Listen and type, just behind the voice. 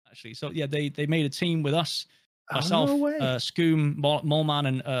actually. So yeah, they made a team with us, myself, no way. Scoom, Moleman,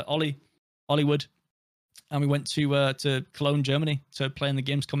 and Ollywood, and we went to Cologne, Germany, to play in the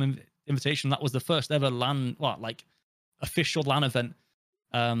Gamescom invitation. That was the first ever LAN, like official LAN event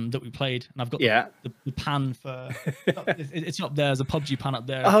that we played. And I've got the pan for it's up there. There's a PUBG pan up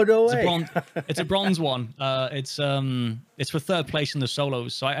there. Oh no way! It's a bronze one. It's for third place in the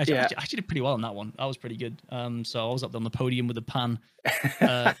solos. So I did pretty well on that one. That was pretty good. So I was up there on the podium with the pan.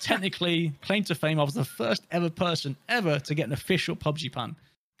 Technically, claim to fame, I was the first ever person ever to get an official PUBG pan.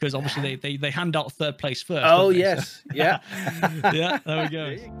 Because obviously they hand out third place first. Oh yes, so, yeah, yeah. There we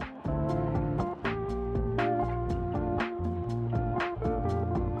go.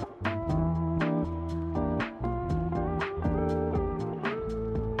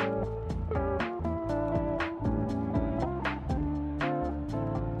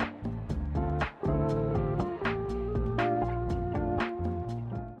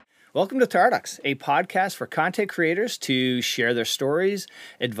 Welcome to Tarducks, a podcast for content creators to share their stories,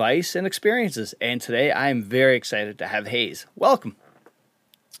 advice, and experiences. And today I'm very excited to have Hayz. Welcome.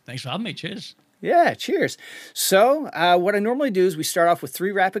 Thanks for having me. Cheers. Yeah, cheers. So what I normally do is we start off with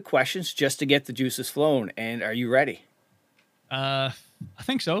 3 rapid questions just to get the juices flowing. And are you ready? I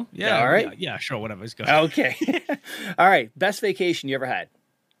think so. Yeah. All right. Yeah, sure. Whatever. Let's go. Okay. All right. Best vacation you ever had?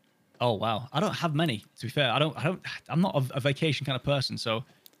 Oh, wow. I don't have many, to be fair. I'm not a vacation kind of person. So,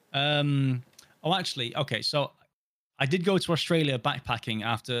 okay. So I did go to Australia backpacking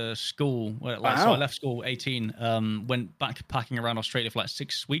after school. So I left school 18, went backpacking around Australia for like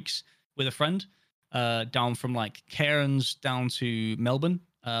 6 weeks with a friend, down from like Cairns down to Melbourne,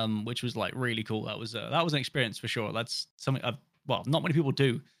 which was like really cool. That was an experience for sure. That's something not many people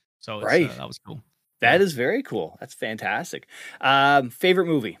do. So that was cool. That is very cool. That's fantastic. Favorite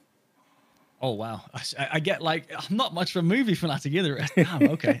movie? Oh, wow. I get like, I'm not much of a movie fanatic either. Damn,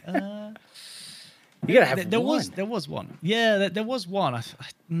 okay. You gotta have one. There was one. Yeah, there was one. I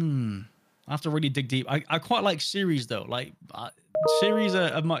have to really dig deep. I quite like series though. Like series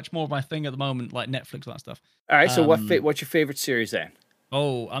are much more of my thing at the moment, like Netflix and that stuff. All right. So what's your favorite series then?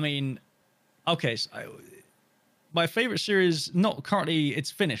 Oh, I mean, okay. So my favorite series, not currently, it's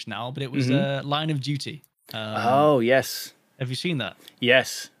finished now, but it was Line of Duty. Oh yes. Have you seen that?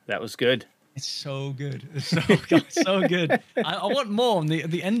 Yes, that was good. It's so good. It's so good. I want more.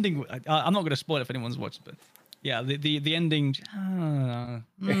 The ending. I'm not going to spoil it if anyone's watched, but yeah, the ending. I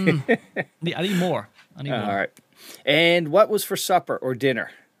need more. All right. And what was for supper or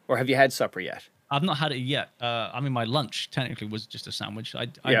dinner, or have you had supper yet? I've not had it yet. I mean, my lunch technically was just a sandwich.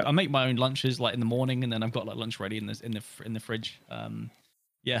 I make my own lunches like in the morning, and then I've got like lunch ready in the fridge.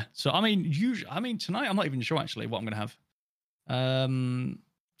 Yeah. So I mean, tonight I'm not even sure actually what I'm going to have.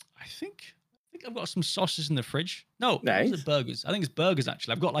 I think I've got some sauces in the fridge. No, nice. Those are burgers. I think it's burgers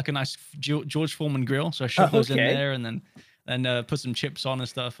actually. I've got like a nice George Foreman grill, so I shove those in there and then put some chips on and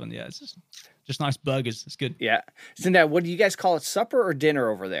stuff. And yeah, it's just nice burgers. It's good. Yeah. So now, what do you guys call it? Supper or dinner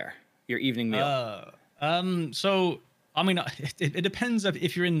over there? Your evening meal. So I mean, it depends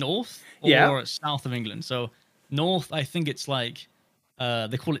if you're in north or south of England. So north, I think it's like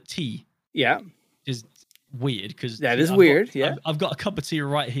they call it tea. Yeah. Is weird because that is weird. I've got a cup of tea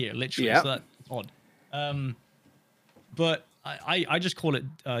right here, literally. Yeah. So that's odd. But I just call it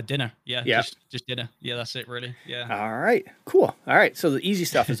dinner. Yeah. Just dinner. Yeah, that's it really. Yeah. All right. Cool. All right. So the easy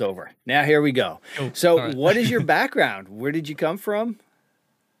stuff is over. Now here we go. Cool. So what is your background? Where did you come from?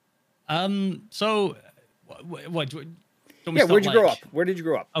 So what where'd you grow up? Where did you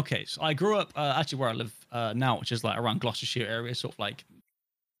grow up? Okay, so I grew up actually where I live now, which is like around Gloucestershire area, sort of like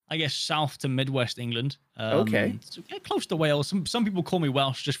I guess south to Midwest England. Okay. So close to Wales. Some people call me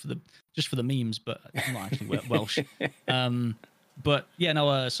Welsh just for the memes, but I'm not actually Welsh. But yeah,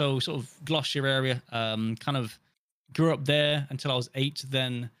 no. So sort of Gloucestershire area. Kind of grew up there until I was 8.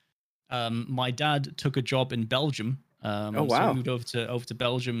 Then my dad took a job in Belgium. Oh wow. So I moved over to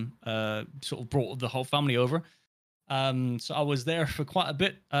Belgium. Sort of brought the whole family over. So I was there for quite a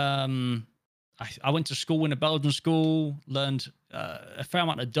bit. I went to school in a Belgian school, learned a fair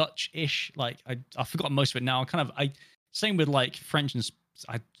amount of Dutch-ish. Like I've forgotten most of it now. Same with like French, and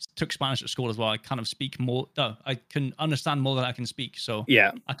I took Spanish at school as well. I kind of speak more. No, I can understand more than I can speak. So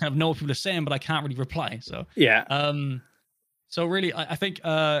yeah, I kind of know what people are saying, but I can't really reply. So yeah. So really, I think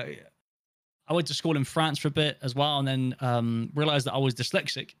I went to school in France for a bit as well, and then realized that I was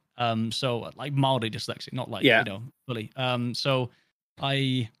dyslexic. So like mildly dyslexic, not like fully. So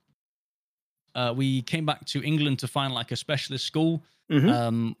we came back to England to find like a specialist school,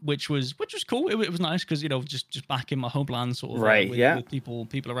 which was cool. It was nice because just back in my homeland, sort of right, with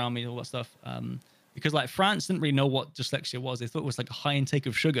people around me, all that stuff. because like France didn't really know what dyslexia was. They thought it was like a high intake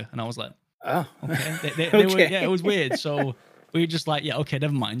of sugar, and I was like, Oh, okay. They were, yeah, it was weird. So we were just like, yeah, okay,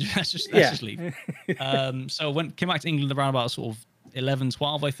 never mind. let's just leave. So came back to England around about sort of 11,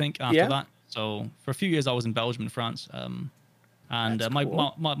 12, I think, after that. So for a few years I was in Belgium and France. And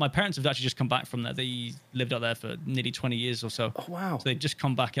my parents have actually just come back from there. They lived out there for nearly 20 years or so. Oh, wow. So they've just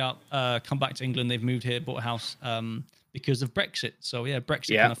come back to England. They've moved here, bought a house because of Brexit. So yeah,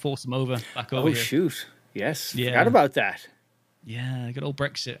 Brexit kind of forced them back over here. Oh, shoot. Yes. Yeah. Forgot about that. Yeah, good old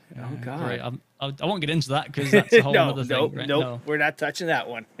Brexit. Oh, God. Great. I won't get into that because that's a whole other thing. Right? No, we're not touching that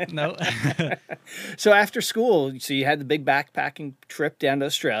one. No. So after school, so you had the big backpacking trip down to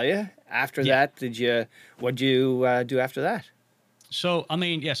Australia. After that, what'd you do after that? So, I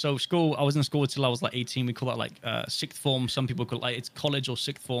mean, so school, I was in school until I was like 18. We call that like sixth form. Some people call it like, it's college or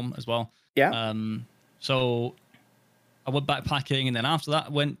sixth form as well. Yeah. So I went backpacking, and then after that I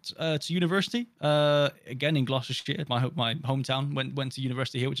went to university, again in Gloucestershire, my hometown. Went to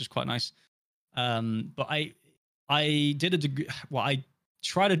university here, which is quite nice. But I did a degree. Well, I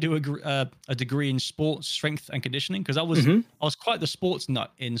tried to do a degree in sports strength and conditioning because I was quite the sports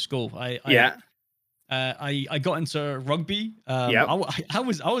nut in school. I got into rugby. I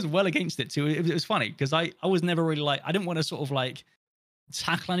was well against it too. It was funny because I was never really like, I didn't want to sort of like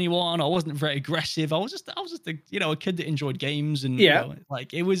tackle anyone. I wasn't very aggressive. I was just a kid that enjoyed games, and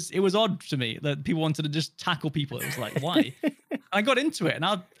like it was odd to me that people wanted to just tackle people. It was like, why? I got into it, and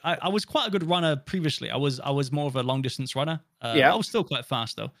I was quite a good runner previously. I was more of a long distance runner. I was still quite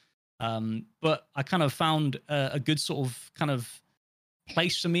fast though. But I kind of found a good sort of kind of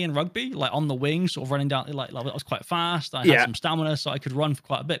place for me in rugby, like on the wing, sort of running down. Like I was quite fast. I had some stamina, so I could run for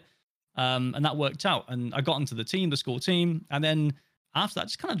quite a bit. And that worked out. And I got into the school team, and then after that,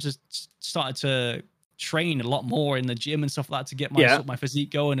 just kind of just started to train a lot more in the gym and stuff like that to get my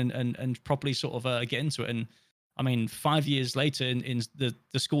physique going and properly sort of get into it. And I mean, 5 years later in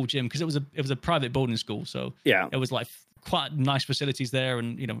the school gym, because it was a private boarding school, so it was like quite nice facilities there,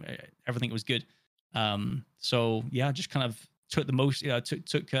 and everything was good. So yeah, I just kind of took the most,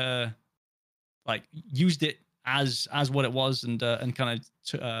 took like used it as what it was, and kind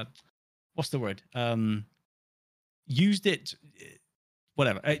of what's the word? Used it,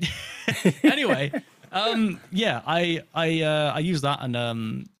 whatever. Anyway, I used that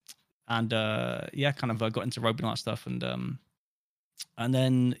and kind of got into rugby and all that stuff, and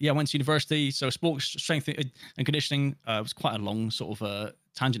then I went to university. So sports strength and conditioning was quite a long sort of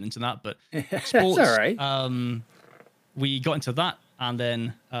tangent into that, but sports. That's all right. We got into that, and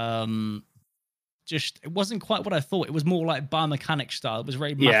then just it wasn't quite what I thought. It was more like biomechanics style. It was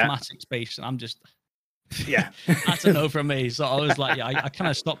very mathematics based, and I'm just that's a no from me. So I was like, I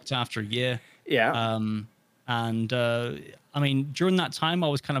kind of stopped after a year. I mean, during that time, I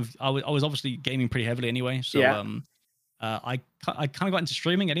was obviously gaming pretty heavily anyway. So I kind of got into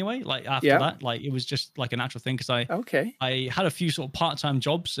streaming anyway. Like after that, like it was just like a natural thing because I had a few sort of part-time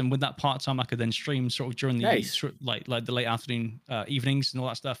jobs, and with that part-time, I could then stream sort of during the like the late afternoon, evenings, and all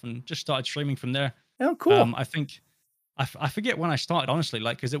that stuff, and just started streaming from there. Oh, cool. I think I forget when I started, honestly,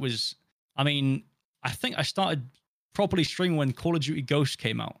 like because it was. I mean, I think I started properly streaming when Call of Duty Ghosts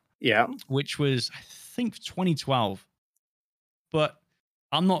came out. Yeah, which was I think 2012, but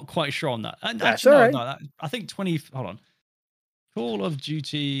I'm not quite sure on that. That's all right. No, I think Hold on. Call of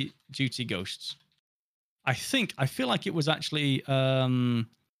Duty Ghosts. I feel like it was actually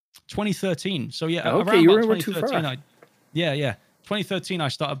 2013. So yeah, okay, around you about were too far. 2013 I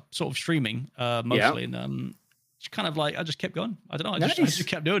started sort of streaming mostly, and just kind of like I just kept going. I don't know. I just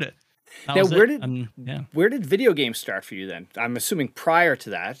kept doing it. Now, where did video games start for you then? I'm assuming prior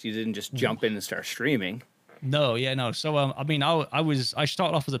to that, you didn't just jump in and start streaming. No. So I mean, I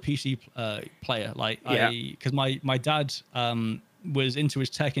started off as a PC player, like because my dad was into his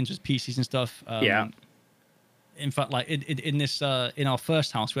tech, into his PCs and stuff. In fact, like in this in our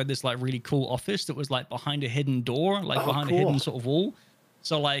first house, we had this like really cool office that was like behind a hidden door, like behind a hidden sort of wall.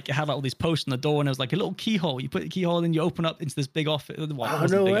 So like it had like all these posts on the door, and there was like a little keyhole. You put the keyhole in, you open up into this big office. Well, it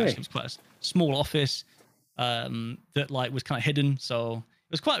wasn't big, actually. It was quite a small office that like was kind of hidden. So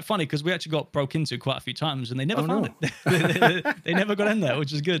it was quite funny because we actually got broke into quite a few times, and they never found it. They never got in there,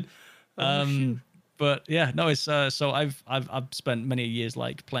 which is good. But yeah, no, it's so I've spent many years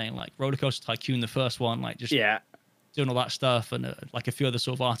like playing like Roller Coaster Tycoon, the first one, like just doing all that stuff, and like a few other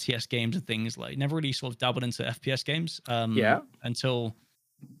sort of RTS games and things. Like never really sort of dabbled into FPS games until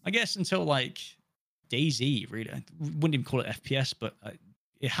like DayZ. Really, I wouldn't even call it FPS, but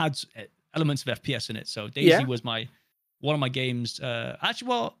it had elements of FPS in it. So DayZ was one of my games. Actually,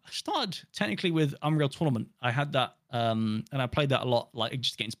 well, I started technically with Unreal Tournament. I had that and I played that a lot, like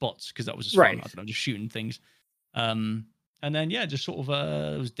just against bots because that was just Right. fun. I don't know, just shooting things. And then yeah, just sort of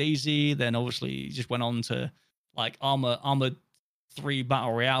it was DayZ. Then obviously just went on to like Armored 3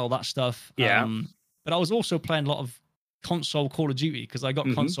 Battle Royale, that stuff. Yeah. But I was also playing a lot of console Call of Duty because I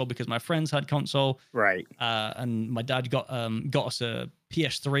got console because my friends had console. Right. And my dad got us a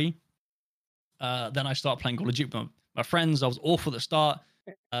PS3. Then I started playing Call of Duty with my friends. I was awful at the start.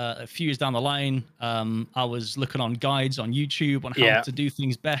 A few years down the line, I was looking on guides on YouTube on how to do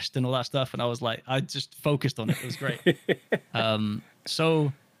things best and all that stuff. And I was like, I just focused on it. It was great.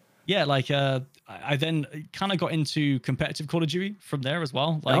 So yeah, like I then kind of got into competitive Call of Duty from there as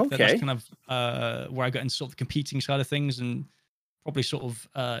well. Like that's kind of where I got into sort of the competing side of things and probably sort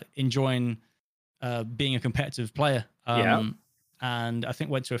of enjoying being a competitive player. And I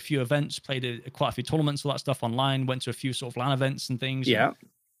think went to a few events, played quite a few tournaments, all that stuff online. Went to a few sort of LAN events and things. Yeah.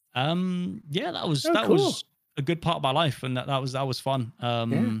 And, that was a good part of my life, and that was fun.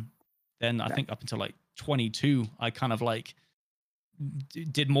 Then I think up until like 22, I kind of like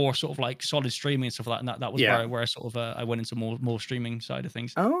did more sort of like solid streaming and stuff like that. And that was where I sort of I went into more streaming side of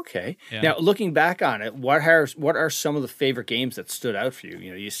things. Okay. Yeah. Now looking back on it, what are some of the favorite games that stood out for you? You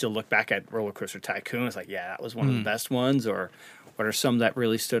know, you still look back at Roller Coaster Tycoon. It's like, yeah, that was one of the best ones, or what are some that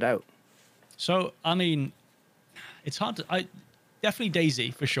really stood out? So, I mean, it's hard to... definitely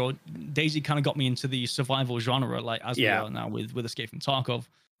DayZ, for sure. DayZ kind of got me into the survival genre, like, as we are now with Escape from Tarkov.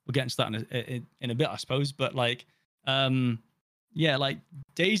 We'll get into that in a bit, I suppose. But, like, like,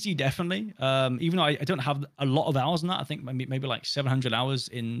 DayZ definitely. Even though I don't have a lot of hours in that. I think maybe like 700 hours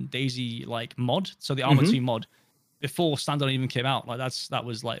in DayZ, like, mod. So the Armored 2 mod. Before Standalone even came out. Like, that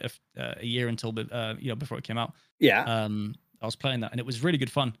was, like, a year until, before it came out. Yeah. I was playing that, and it was really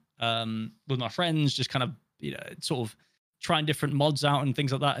good fun with my friends, just kind of, sort of trying different mods out and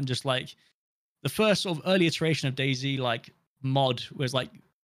things like that. And just like the first sort of early iteration of DayZ, like mod was like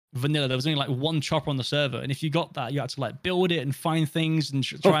vanilla. There was only like one chopper on the server. And if you got that, you had to like build it and find things and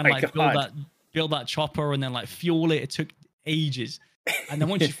try and like build that chopper and then like fuel it. It took ages. And then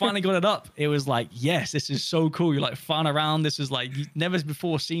once you finally got it up, it was like, yes, this is so cool. You're like flying around. This is like, you've never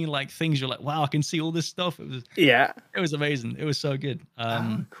before seen like things. You're like, wow, I can see all this stuff. It was amazing. It was so good.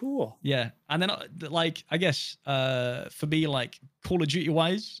 Cool. Yeah. And then like, I guess for me, like Call of Duty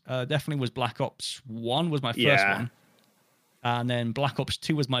wise, definitely was Black Ops 1 was my first one. And then Black Ops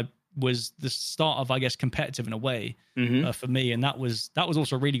 2 was the start of, I guess, competitive in a way for me. And that was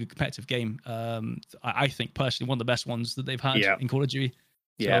also a really good competitive game. I think personally one of the best ones that they've had in Call of Duty.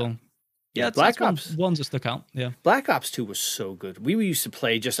 So, Black Ops ones that stuck out. Yeah. Black Ops 2 was so good. We used to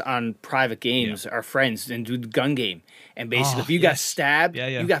play just on private games, our friends, and do the gun game. And basically, if you got stabbed,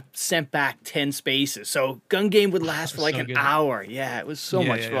 you got sent back 10 spaces. So gun game would last for like an hour. Yeah, it was so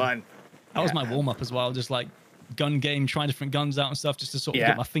much fun. That was my warm up as well. Just like gun game, trying different guns out and stuff, just to sort of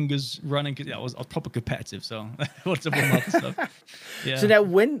get my fingers running. Cause I was proper competitive, so I wanted to warm up and stuff. Yeah. So now,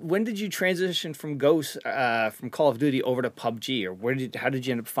 when did you transition from from Call of Duty over to PUBG, or how did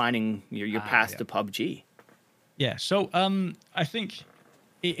you end up finding your path to PUBG? Yeah, so I think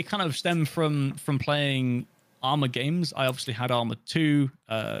it kind of stemmed from playing Armor games. I obviously had Armor 2,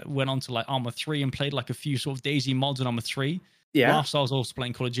 went on to like Armor 3 and played like a few sort of DayZ mods on Armor 3. Whilst I was also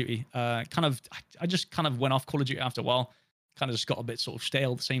playing Call of Duty, I just kind of went off Call of Duty after a while. Kind of just got a bit sort of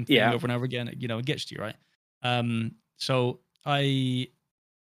stale, the same thing over and over again. It gets to you, right? So I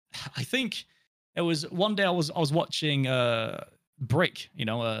think it was one day I was watching Break,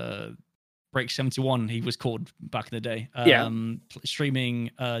 Break 71, he was called back in the day. Streaming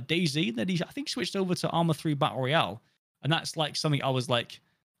DayZ. Then I think switched over to Armor 3 Battle Royale, and that's like something I was like,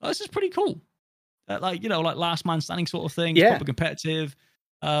 oh, this is pretty cool. Like last man standing sort of thing. It's proper competitive.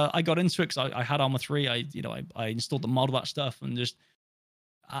 I got into it because I had Armor 3. I installed the mod of that stuff and just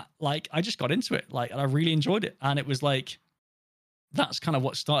I just got into it. Like, and I really enjoyed it. And it was like that's kind of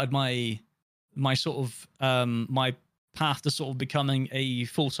what started my sort of my path to sort of becoming a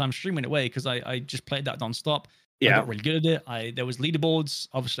full-time streamer in a way, because I just played that nonstop. I got really good at it. There was leaderboards.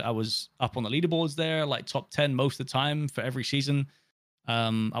 Obviously, I was up on the leaderboards there, like top 10 most of the time for every season.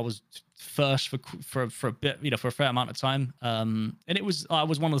 I was first for a bit, for a fair amount of time. And I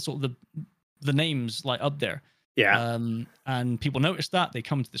was one of the sort of the names like up there. And people noticed that. They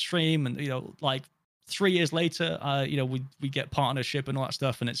come to the stream, and like 3 years later, we get partnership and all that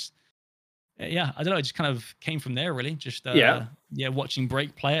stuff, and it's I don't know, it just kind of came from there really. Just watching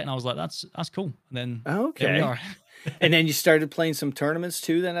Break play it, and I was like, that's cool. And then there we are. And then you started playing some tournaments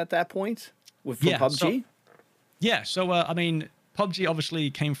too then at that point from PUBG? So I mean, PUBG obviously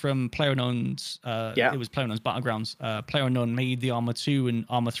came from PlayerUnknown's. It was PlayerUnknown's Battlegrounds. PlayerUnknown made the Armor 2 and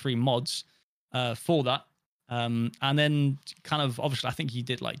Armor 3 mods for that. And then kind of obviously, I think he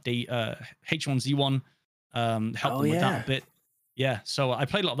did like the H1Z1, helped them with that a bit. Yeah, so I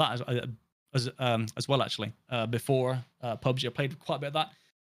played a lot of that as well actually. Before PUBG, I played quite a bit of that.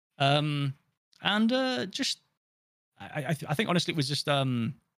 And just I think honestly it was just a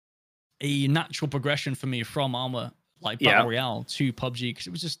natural progression for me from Arma like Battle Royale to PUBG,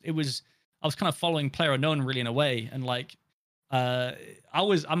 because I was kind of following PlayerUnknown really in a way, and like I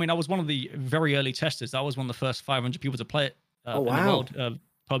was one of the very early testers. I was one of the first 500 people to play it in the world of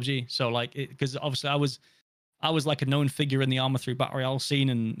PUBG. So like, because obviously I was like a known figure in the Arma 3 Battle Royale scene,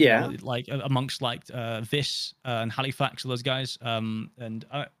 and you know, like amongst like Vis and Halifax, those guys, and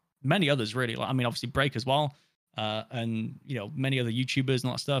many others really. Like, I mean, obviously Break as well, and you know, many other YouTubers and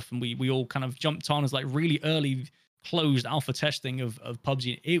all that stuff. And we all kind of jumped on as like really early closed alpha testing of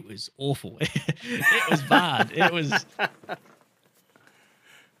PUBG. It was awful. It was bad. It was.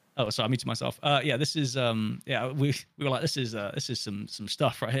 Oh, sorry, I muted myself. Yeah, this is we were like, this is some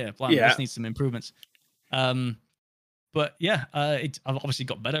stuff right here. Blimey, this needs some improvements. But yeah, it obviously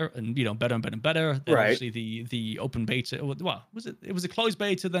got better, and you know, better and better and better. Then obviously the open beta, well, it was a closed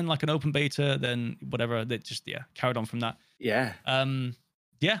beta, then like an open beta, then whatever. That just carried on from that. Yeah.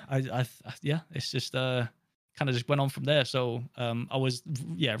 It's just kind of just went on from there. So I was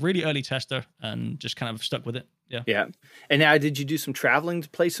really early tester and just kind of stuck with it. Yeah. And now, did you do some traveling to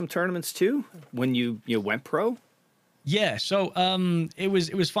play some tournaments too when you went pro? Yeah, so it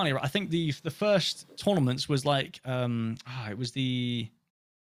was funny. Right? I think the first tournaments was like it was the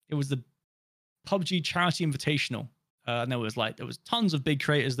PUBG Charity Invitational, and there was tons of big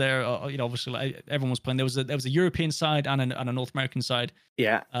creators there. You know, obviously like, everyone was playing. There was a European side and a North American side.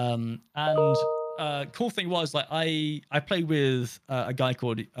 Yeah. And cool thing was like I played with a guy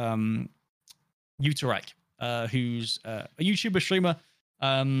called Utarak, who's a YouTuber streamer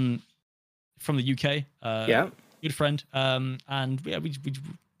from the UK. Good friend. And yeah,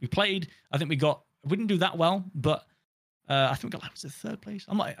 we played. I think we didn't do that well, but I think we got was it third place?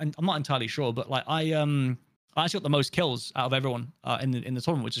 I'm not entirely sure, but like I actually got the most kills out of everyone in the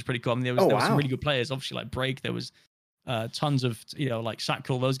tournament, which is pretty cool. I mean, there was some really good players. Obviously, like Break. There was tons of like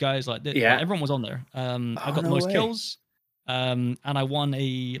Satchel, those guys. Like everyone was on there. I got the most kills, and I won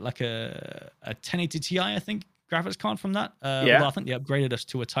a 1080 Ti, I think, graphics card from that. Although I think they upgraded us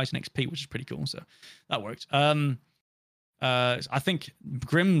to a Titan XP, which is pretty cool. So that worked. I think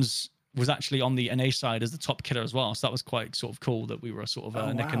Grimm's was actually on the NA side as the top killer as well. So that was quite sort of cool that we were sort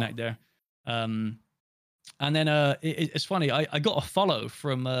of neck and neck there. And then it's funny. I got a follow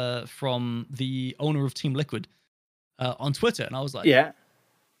from the owner of Team Liquid on Twitter, and I was like,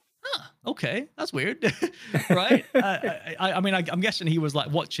 okay, that's weird, right? I mean, I'm guessing he was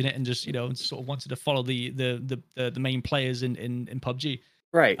like watching it and just sort of wanted to follow the main players in PUBG,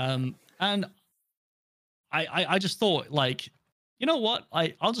 right? And I just thought, like, you know what,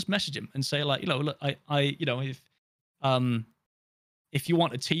 I'll just message him and say, like, look, if you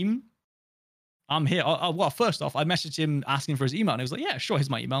want a team, I'm here. Well, first off, I messaged him asking for his email, and he was like, yeah, sure,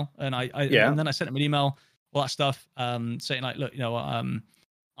 here's my email, and and then I sent him an email, all that stuff, saying like, look,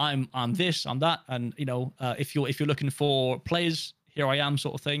 I'm this, I'm that, and if you're looking for players, here I am,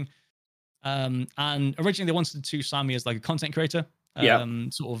 sort of thing. And originally they wanted to sign me as like a content creator,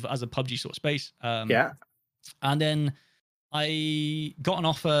 sort of as a PUBG sort of space. And then I got an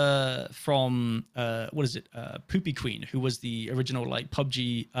offer from Poopy Queen, who was the original like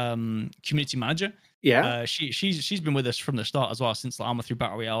PUBG community manager. She's been with us from the start as well, since the Arma 3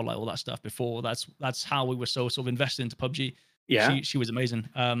 Battle Royale, like all that stuff before. That's how we were so sort of invested into PUBG. She was amazing.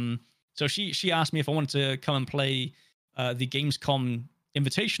 So she asked me if I wanted to come and play the Gamescom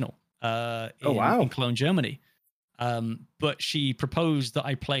Invitational in Cologne, Germany. But she proposed that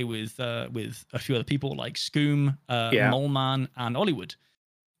I play with a few other people like Scoom, Moleman, and Hollywood.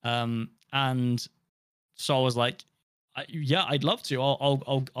 And so I was like, I'd love to.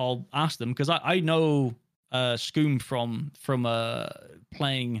 I'll ask them, because I know Scoom from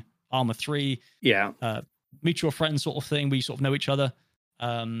playing Arma 3. Mutual friends sort of thing. We sort of know each other.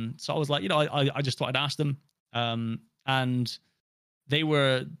 So I was like, I just thought I'd ask them. And they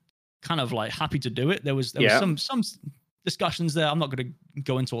were kind of like happy to do it. There was some discussions there. I'm not going to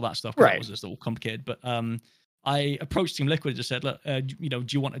go into all that stuff, because that was just all complicated. But I approached Team Liquid and just said, look, do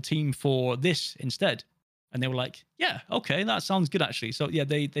you want a team for this instead? And they were like, yeah, okay, that sounds good actually. So yeah,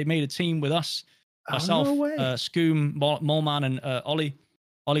 they made a team with us, myself, Scoom, Moleman, and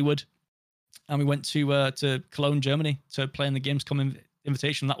Hollywood. And we went to Cologne, Germany, to play in the Gamescom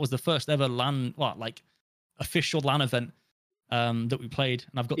Invitation. That was the first ever official LAN event that we played,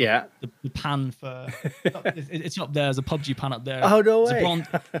 and I've got the pan for it's up there. There's a PUBG pan up there. Oh no way!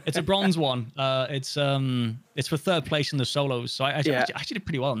 It's a bronze one. It's for third place in the solos. So I actually did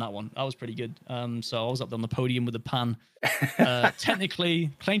pretty well on that one. That was pretty good. So I was up there on the podium with the pan.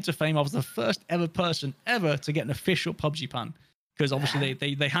 Technically, claim to fame, I was the first ever person ever to get an official PUBG pan. Because obviously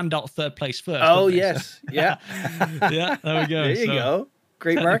they hand out third place first. Oh yes, yeah, yeah. There we go. There you go.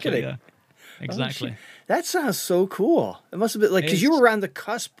 Great marketing. Yeah. Exactly. Oh, that sounds so cool. It must have been like because you were around the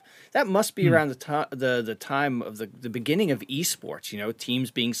cusp. That must be around the time of the beginning of esports. You know,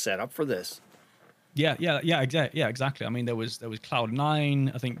 teams being set up for this. Yeah, exactly. I mean, there was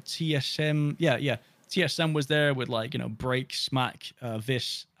Cloud9. I think TSM. Yeah. TSM was there with like Break, Smack,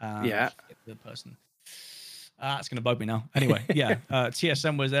 Vis. The person. It's gonna bug me now. Anyway, yeah.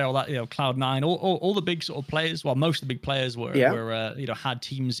 TSM was there. All that, Cloud9. All the big sort of players. Well, most of the big players were had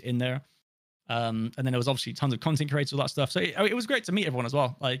teams in there. And then there was obviously tons of content creators, all that stuff. So it was great to meet everyone as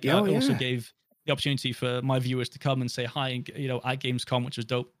well. Like, it also gave the opportunity for my viewers to come and say hi, at Gamescom, which was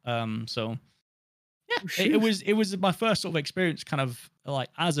dope. So yeah, it was my first sort of experience, kind of like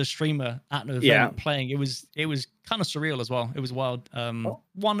as a streamer at an event playing. It was kind of surreal as well. It was wild.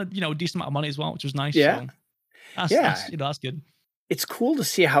 Won a decent amount of money as well, which was nice. Yeah. So that's good. It's cool to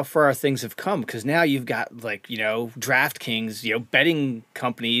see how far things have come because now you've got like, DraftKings, betting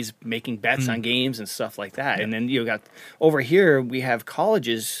companies making bets on games and stuff like that. Yeah. And then you got over here, we have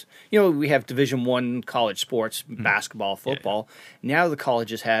colleges, we have Division I college sports, basketball, football. Yeah. Now the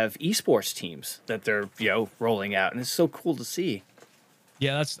colleges have esports teams that they're, rolling out. And it's so cool to see.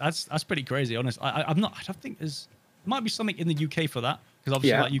 Yeah, that's pretty crazy, honest. I don't think there might be something in the UK for that because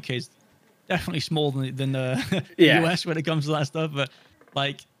obviously like UK's definitely smaller than the US when it comes to that stuff, but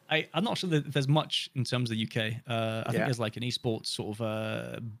like I'm not sure that there's much in terms of the UK. I think there's like an esports sort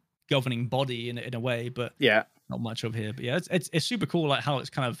of governing body in a way, but not much over here. But yeah, it's super cool, like how it's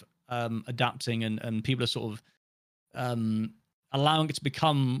kind of adapting and people are sort of allowing it to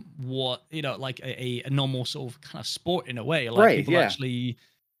become what like a normal sort of kind of sport in a way. Like people actually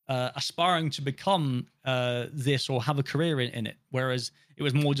aspiring to become this or have a career in it, whereas it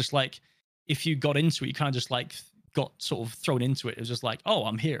was more just like, if you got into it, you kind of just like got sort of thrown into it. It was just like, oh,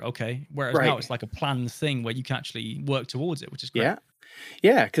 I'm here, okay. Whereas now it's like a planned thing where you can actually work towards it, which is great.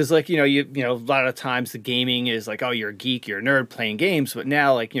 Yeah, because like you a lot of times the gaming is like, oh, you're a geek, you're a nerd playing games, but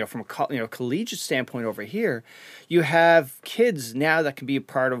now like from a collegiate standpoint over here, you have kids now that can be a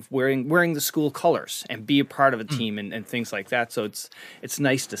part of wearing the school colors and be a part of a team and things like that. So it's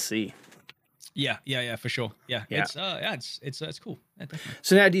nice to see. Yeah, for sure. Yeah. It's cool. Yeah, definitely.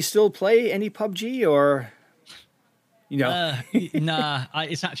 So now, do you still play any PUBG or, Nah,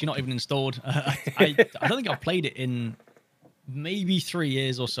 it's actually not even installed. I don't think I've played it in maybe 3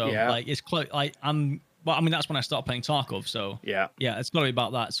 years or so. Yeah. Like it's close. That's when I started playing Tarkov. So yeah, it's got to be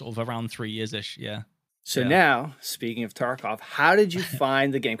about that sort of around 3 years ish. Yeah. So now, speaking of Tarkov, how did you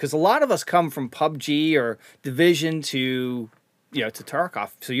find the game? Because a lot of us come from PUBG or Division to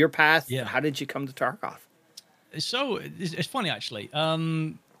Tarkov. So your path, how did you come to Tarkov? So it's funny actually.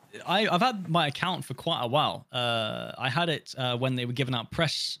 I've had my account for quite a while. I had it when they were giving out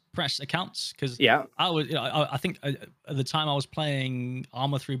press accounts because I was I think at the time I was playing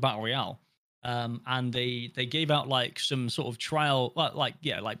Arma 3 Battle Royale, and they gave out like some sort of trial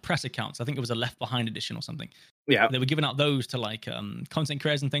like press accounts. I think it was a Left Behind edition or something. Yeah, they were giving out those to like content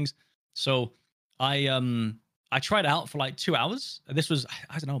creators and things. So I tried it out for like 2 hours. This was,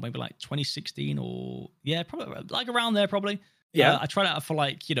 I don't know, maybe like 2016 or probably like around there probably. Yeah. I tried it out for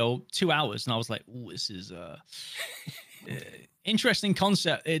like, 2 hours and I was like, oh, this is interesting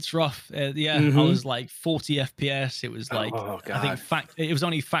concept. It's rough. I was like 40 FPS. It was like, I think it was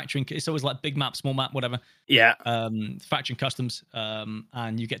only factoring. So it was like big map, small map, whatever. Yeah. Factoring customs.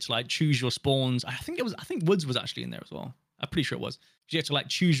 And you get to like choose your spawns. I think Woods was actually in there as well. I'm pretty sure it was. You had to like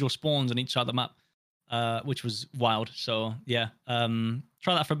choose your spawns on each side of the map. Which was wild. So yeah,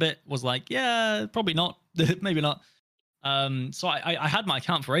 try that for a bit. Was like, yeah, probably not, maybe not. So I had my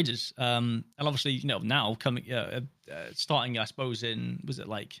account for ages. And obviously, now coming, starting, I suppose it was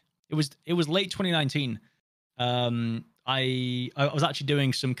late 2019. I was actually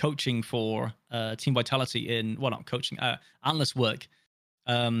doing some coaching for Team Vitality not coaching, analyst work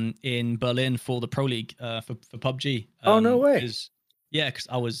in Berlin for the Pro League for PUBG. Oh no way. Yeah, because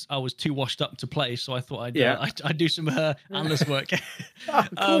I was too washed up to play, so I thought I'd do some analyst work. Oh,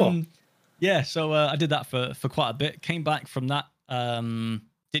 cool. So I did that for quite a bit. Came back from that,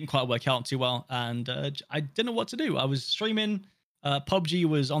 didn't quite work out too well, and I didn't know what to do. I was streaming. PUBG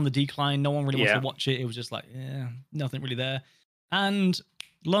was on the decline. No one really wanted to watch it. It was just like, nothing really there. And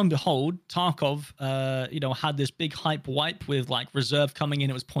lo and behold, Tarkov, had this big hype wipe with like reserve coming in.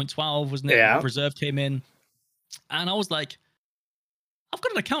 It was 0.12, wasn't it? Yeah. Reserve came in, and I was like, I've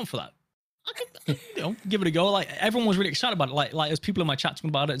got an account for that. I could, give it a go. Like everyone was really excited about it. Like there's people in my chat talking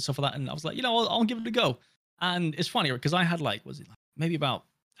about it and stuff like that. And I was like, I'll give it a go. And it's funny because I had maybe about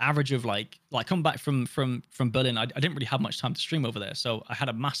average of like coming back from Berlin. I didn't really have much time to stream over there, so I had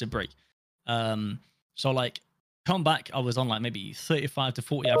a massive break. So like come back, I was on like maybe 35 to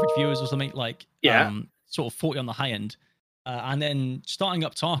 40 average viewers or something. Like sort of 40 on the high end. And then starting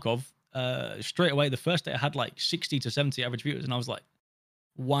up Tarkov, straight away the first day I had like 60 to 70 average viewers, and I was like,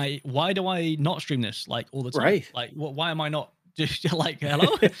 why do I not stream this like all the time? Right. Like why am I not just like,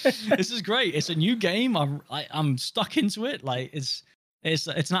 hello? This is great. It's a new game. I'm stuck into it. Like it's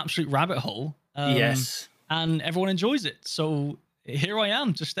an absolute rabbit hole. Yes. And everyone enjoys it. So here I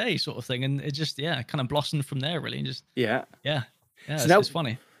am to stay, sort of thing. And it just kind of blossomed from there, really. And just yeah. So it's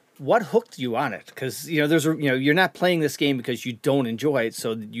funny. What hooked you on it? Because you're not playing this game because you don't enjoy it.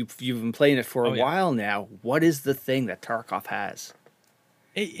 So you've been playing it for a while now. What is the thing that Tarkov has?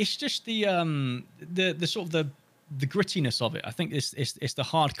 It's just the sort of the grittiness of it. I think it's the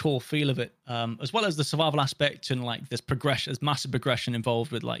hardcore feel of it, as well as the survival aspect, and like there's massive progression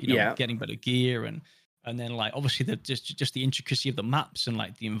involved with like getting better gear, and then like obviously the just the intricacy of the maps, and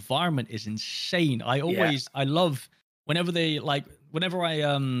like the environment is insane. I love whenever I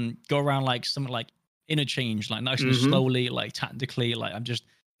go around like something like interchange, like nice and slowly, like tactically, like I'm just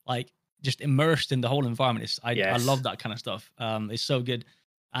immersed in the whole environment. I love that kind of stuff. It's so good.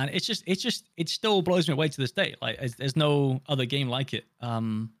 And it still blows me away to this day. Like there's no other game like it.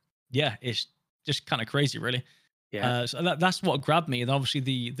 It's just kind of crazy, really. Yeah. So that's what grabbed me. And obviously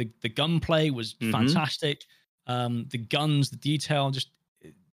the gunplay was fantastic. The guns, the detail, just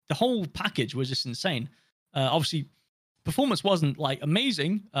the whole package was just insane. Obviously, performance wasn't like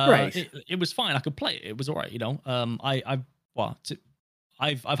amazing. Right. It was fine. I could play it. It was all right.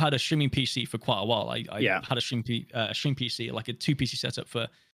 I've had a streaming PC for quite a while. I had a stream PC, like a 2 PC setup for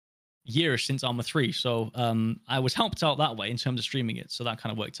years since Arma 3. So I was helped out that way in terms of streaming it. So that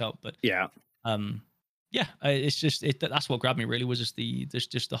kind of worked out. But it's just that's what grabbed me really, was just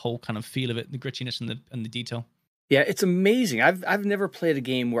the whole kind of feel of it, the grittiness and the detail. Yeah, it's amazing. I've never played a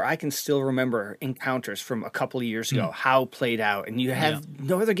game where I can still remember encounters from a couple of years ago, how played out, and you have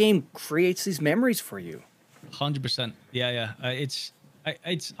no other game creates these memories for you. 100%. Yeah.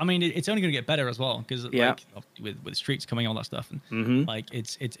 It's only going to get better as well, because like with streaks coming, all that stuff, and like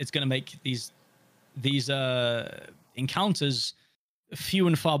it's going to make these encounters few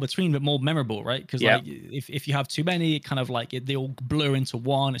and far between, but more memorable, right? Because like if you have too many, it kind of like they all blur into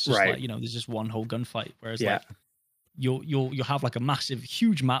one. It's just like there's just one whole gunfight, whereas like you'll have like a massive,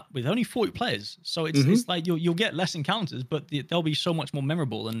 huge map with only 40 players, so it's like you'll get less encounters, but they'll be so much more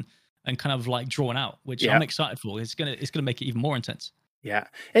memorable and kind of like drawn out, which I'm excited for. It's gonna make it even more intense. Yeah.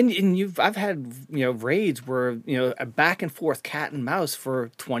 And I've had, raids where, a back and forth cat and mouse for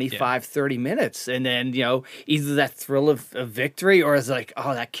 25, 30 minutes. And then, either that thrill of victory, or it's like,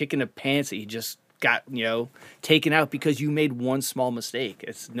 oh, that kick in the pants that you just got, taken out because you made one small mistake.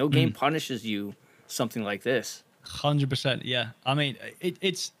 It's no game punishes you something like this. 100%. Yeah. I mean,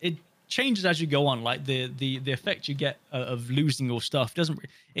 it changes as you go on. Like the effect you get of losing your stuff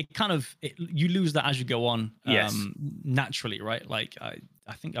you lose that as you go on. Naturally, right? Like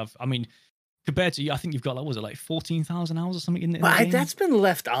I think compared to you, I think you've got like 14,000 hours or something in the game. That's been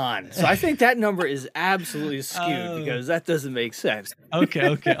left on, so I think that number is absolutely skewed because that doesn't make sense. Okay.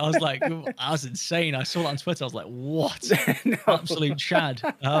 I was like, I was insane. I saw that on Twitter. I was like, what? No. Absolute chad.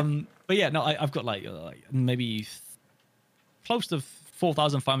 But yeah, no, I've got like maybe close to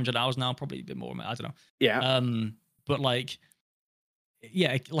 4,500 hours now, probably a bit more. I don't know. Yeah. But like,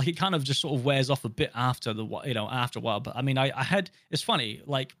 yeah, like it kind of just sort of wears off a bit after after a while. But I mean, I had, it's funny,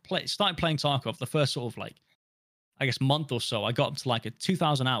 like started playing Tarkov the first sort of like, I guess month or so, I got up to like a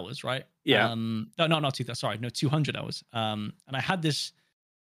 2,000 hours, right? Yeah. No, not 2,000. Sorry, no, 200 hours. And I had this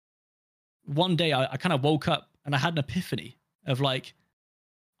one day, I kind of woke up and I had an epiphany of like,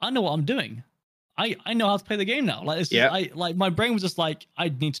 I know what I'm doing. I know how to play the game now. Like, like my brain was just like, I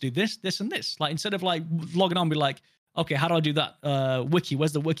need to do this, and this. Like instead of like logging on and be like, okay, how do I do that? Wiki,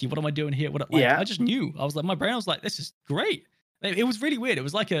 where's the wiki? What am I doing here? I just knew. I was like, my brain was like, this is great. It was really weird. It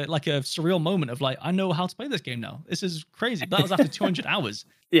was like a surreal moment of like, I know how to play this game now. This is crazy. That was after 200 hours.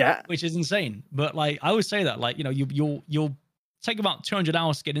 Yeah, which is insane. But like I always say that, like, you'll take about 200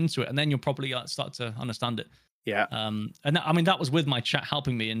 hours to get into it, and then you'll probably start to understand it. Yeah. And that was with my chat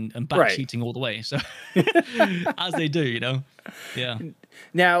helping me and back cheating all the way. So as they do, Yeah.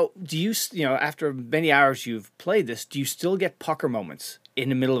 Now, do you after many hours you've played this, do you still get pucker moments in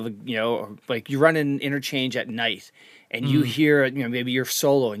the middle of like you run an interchange at night, and you hear, maybe you're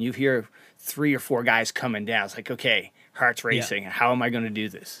solo and you hear 3 or 4 guys coming down. It's like, okay, heart's racing. How am I going to do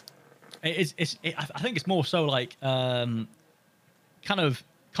this? I think it's more so like kind of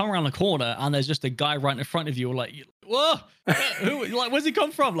come around the corner and there's just a guy right in front of you, like, whoa, who, like, where's he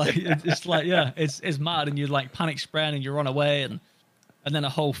come from? Like, it's like, it's mad, and you like panic spraying and you run away, and then a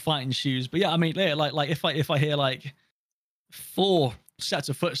whole fight ensues. But yeah, I mean, like if I hear like 4 sets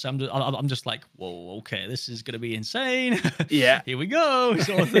of footsteps, I'm just like, whoa, okay, this is gonna be insane. Yeah, here we go,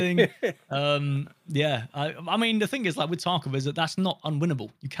 sort of thing. Yeah, I mean, the thing is, like with Tarkov, is that that's not unwinnable.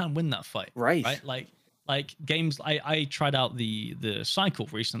 You can win that fight, right? Like games, I tried out the cycle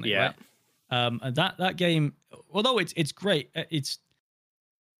recently, right? And that game, although it's great,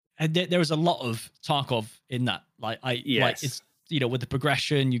 there was a lot of Tarkov in that. Like it's, with the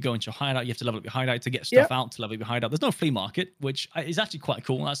progression, you go into your hideout, you have to level up your hideout to get stuff out to level up your hideout. There's no flea market, which is actually quite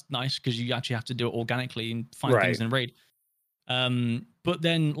cool. That's nice because you actually have to do it organically and find things in raid. But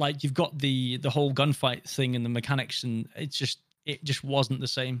then like you've got the whole gunfight thing and the mechanics, and it just wasn't the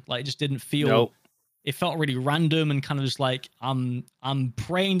same. Like it just didn't feel. Nope. It felt really random and kind of just like I'm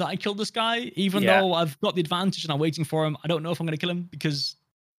praying that I kill this guy, even though I've got the advantage and I'm waiting for him. I don't know if I'm going to kill him because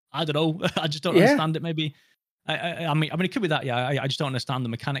I don't know. I just don't understand it. Maybe. I mean, it could be that. Yeah, I just don't understand the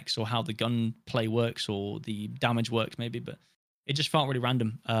mechanics or how the gun play works or the damage works. Maybe, but it just felt really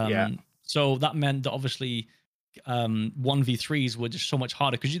random. So that meant that obviously 1v3s were just so much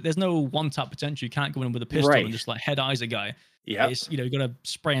harder because there's no one-tap potential. You can't go in with a pistol and just like head eyes a guy. Yeah, you got to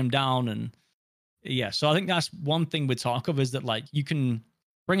spray him down and. Yeah, so I think that's one thing with Tarkov is that like you can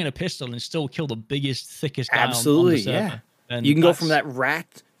bring in a pistol and still kill the biggest, thickest guy on the server. And you can go from that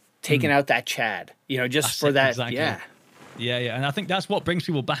rat taking out that Chad, just for that. Exactly. Yeah, and I think that's what brings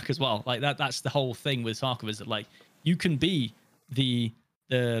people back as well. Like that's the whole thing with Tarkov is that like you can be the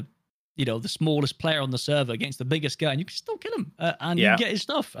smallest player on the server against the biggest guy, and you can still kill him and you get his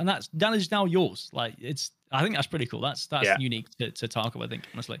stuff, and that is now yours. Like I think that's pretty cool. That's unique to Tarkov, I think,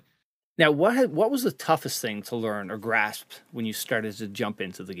 honestly. Now, what was the toughest thing to learn or grasp when you started to jump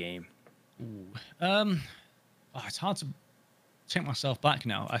into the game? It's hard to take myself back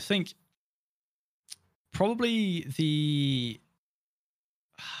now. I think probably the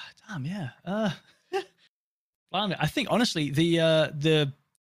I think honestly the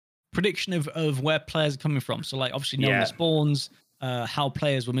prediction of where players are coming from. So like obviously knowing the spawns, how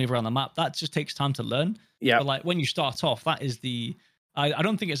players will move around the map. That just takes time to learn. Yeah. But like when you start off, that is I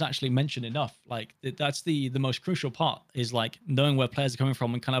don't think it's actually mentioned enough. Like that's the most crucial part is like knowing where players are coming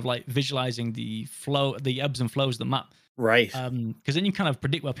from and kind of like visualizing the flow, the ebbs and flows of the map. Right. Because then you kind of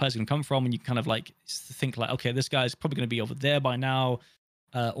predict where players are going to come from, and you kind of like think like, okay, this guy's probably going to be over there by now,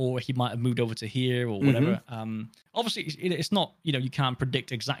 or he might have moved over to here or whatever. Obviously, it's not you can't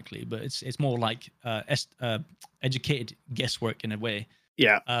predict exactly, but it's more like educated guesswork in a way.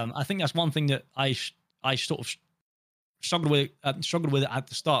 Yeah. I think that's one thing that I sort of struggled with it at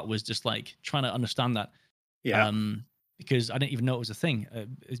the start was just like trying to understand that. Yeah. Because I didn't even know it was a thing.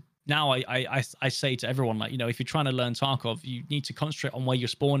 Now I say to everyone, like, if you're trying to learn Tarkov, you need to concentrate on where you're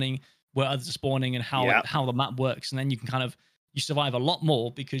spawning, where others are spawning, and how the map works, and then you can you survive a lot more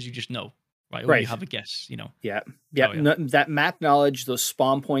because you just know, right? Or you have a guess, Yeah. That map knowledge, those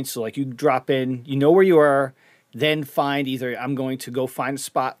spawn points. So like you drop in, you know where you are. Then find either I'm going to go find a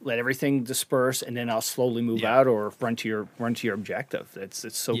spot, let everything disperse, and then I'll slowly move out or run to your objective.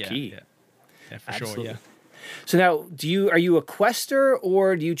 It's so key. Yeah, for sure. Yeah. So now, are you a quester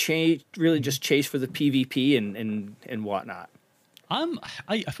or do you really just chase for the PvP and whatnot?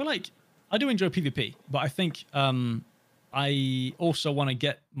 I feel like I do enjoy PvP, but I think I also want to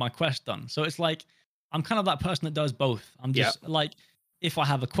get my quest done. So it's like I'm kind of that person that does both. I'm just like. If I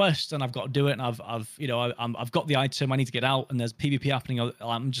have a quest and I've got to do it and I've got the item, I need to get out and there's PvP happening,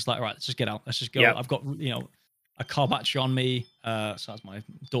 I'm just like, all right, let's just get out. Let's just go. Yep. I've got, a car battery on me. So that's my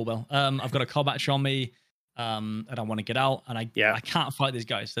doorbell. I've got a car battery on me and I want to get out and I can't fight these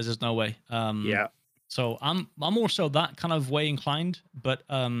guys. There's just no way. So I'm also that kind of way inclined, but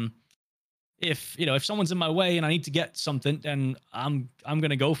if someone's in my way and I need to get something, then I'm going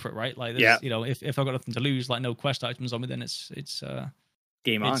to go for it. Right. Like, if I've got nothing to lose, like no quest items on me, then it's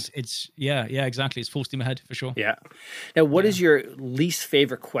game on. It's exactly. It's full steam ahead for sure. Yeah. Now, what is your least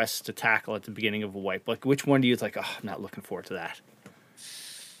favorite quest to tackle at the beginning of a wipe? Like, which one do you think? Oh, I'm not looking forward to that.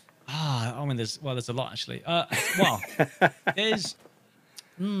 I mean, there's a lot actually. There's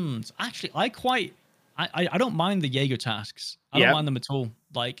actually I don't mind the Jaeger tasks. I don't mind them at all.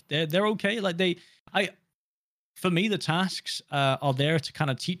 Like they're okay. Like for me, the tasks are there to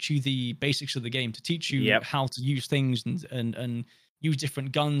kind of teach you the basics of the game, to teach you how to use things and use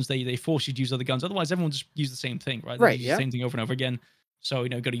different guns. They force you to use other guns. Otherwise, everyone just use the same thing, right? Right. Use the same thing over and over again. So,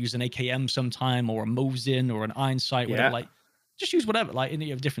 got to use an AKM sometime, or a Mosin, or an iron sight, whatever. Like, just use whatever. Like, and you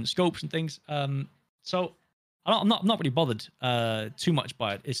have different scopes and things. So I'm not really bothered too much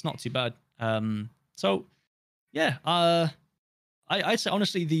by it. It's not too bad. So yeah, I'd say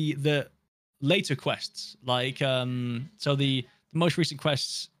honestly the later quests, like so the most recent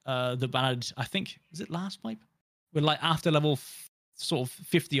quests that banned, I think, is it last wipe? We're like after level sort of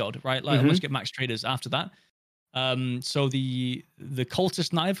 50 odd, right? Like almost get max traders after that. So the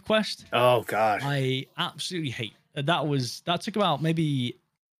cultist knife quest. Oh god, I absolutely hate. That took about maybe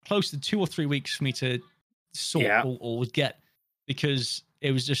close to 2 or 3 weeks for me to sort or get, because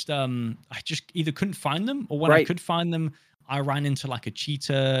it was just I just either couldn't find them, or when I could find them, I ran into like a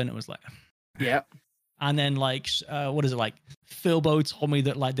cheater, and it was like and then like what is it, like Philbo told me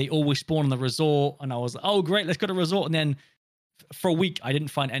that like they always spawn on the resort, and I was like, oh great, let's go to resort. And then for a week I didn't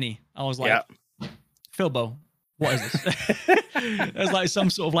find any. I was like, Philbo, what is this? It was like some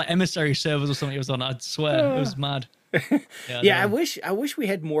sort of like emissary servers or something it was on. I'd swear it was mad. I wish we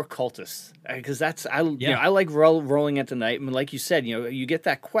had more cultists, because that's I like rolling at the night. I mean, like you said, you get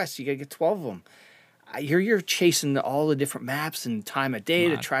that quest, you gotta get 12 of them. You're chasing all the different maps and time of day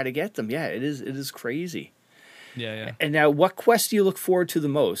to try to get them. Yeah, it is crazy. Yeah. And now, what quest do you look forward to the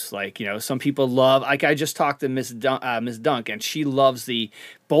most? Like, some people love, like I just talked to Miss Dunk, and she loves the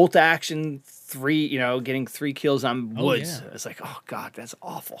bolt action 3, getting 3 kills on woods. It's like, oh god, that's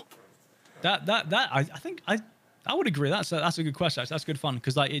awful. That I think I would agree. That's a good question. That's good fun,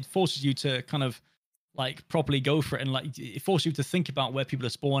 because like it forces you to kind of like properly go for it, and like it forces you to think about where people are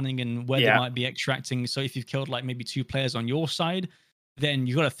spawning and where they might be extracting. So if you've killed like maybe 2 players on your side, then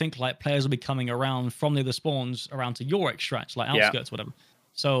you got to think like players will be coming around from the other spawns around to your extracts, like outskirts, whatever.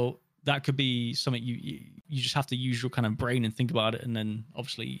 So that could be something you just have to use your kind of brain and think about it, and then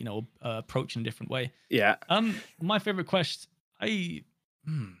obviously approach in a different way. My favorite quest, I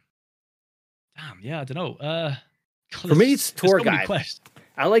don't know. God, for me, it's tour guide.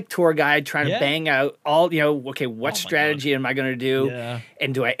 I like tour guide, trying to bang out all, okay, what strategy am I going to do?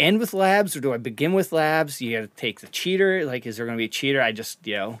 And do I end with labs, or do I begin with labs? You got to take the cheater. Like, is there going to be a cheater? I just,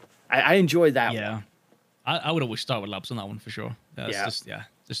 I enjoy that one. I would always start with labs on that one for sure. It's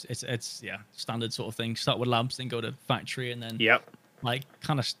standard sort of thing. Start with labs, then go to factory, and then like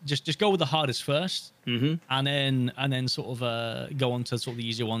kind of just go with the hardest first, and then sort of go on to sort of the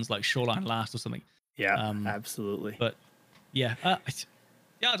easier ones like shoreline last or something. Absolutely. But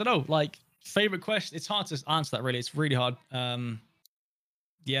I don't know. Like, favorite quest, it's hard to answer that really. It's really hard. I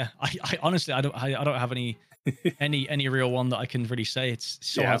honestly I don't have any real one that I can really say. It's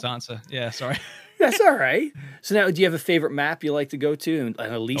so hard to answer. Yeah, sorry. That's all right. So now, do you have a favorite map you like to go to, and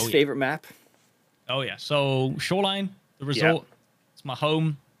a least favorite map? Oh yeah. So shoreline, the resort. It's my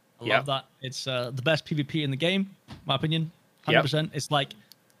home. I love that. It's the best PvP in the game, in my opinion. 100%. It's like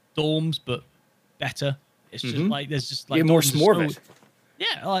dorms, but better. It's just like there's just like more smorgasbord.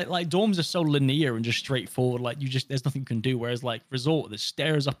 Yeah, like dorms are so linear and just straightforward. Like there's nothing you can do. Whereas like resort, there's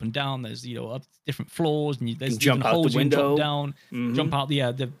stairs up and down. There's up different floors, and there's jump out the window, down, jump out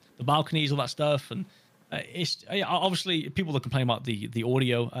the balconies, all that stuff. And it's obviously people that complain about the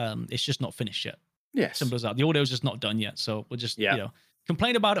audio. It's just not finished yet. Yeah, simple as that. The audio is just not done yet. So we'll just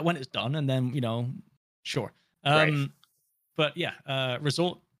complain about it when it's done, and then sure. But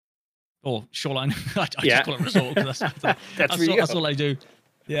resort. Or shoreline. I just call it resort, because that's all I do.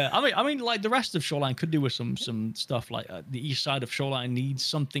 Yeah, I mean, like the rest of shoreline could do with some stuff. Like the east side of shoreline needs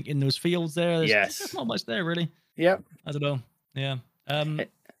something in those fields there. There's not much there really. I don't know. Yeah. And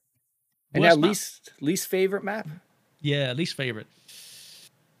now least favorite map. Yeah, least favorite.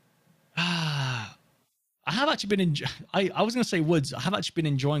 I have actually been I was gonna say woods. I have actually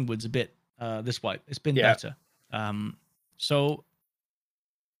been enjoying woods a bit this wipe. It's been better. So.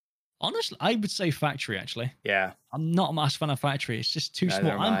 Honestly, I would say factory, actually. Yeah. I'm not a massive fan of factory. It's just too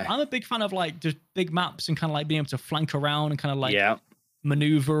small. I'm a big fan of like just big maps and kind of like being able to flank around and kind of like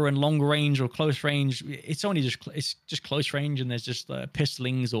maneuver and long range or close range. It's just close range, and there's just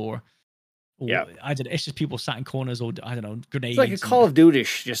pistlings or I don't know. It's just people sat in corners, or I don't know, grenades. It's like a Call of Duty,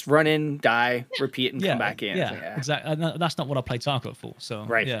 just run in, die, repeat, and come back in. Yeah, exactly. That's not what I play Tarkov for. So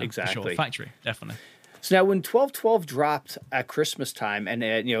exactly. Sure. Factory, definitely. So now, when 1212 dropped at Christmas time, and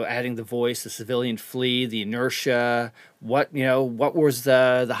adding the voice, the civilian flea, the inertia, what was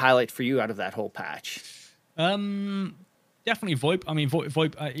the highlight for you out of that whole patch? Definitely VoIP. I mean,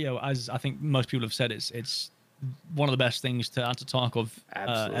 VoIP. As I think most people have said, it's one of the best things to add to Tarkov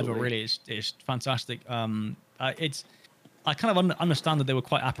ever. Really, it's fantastic. I kind of understand that they were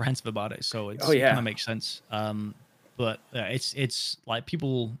quite apprehensive about it, so it kind of makes sense. but it's like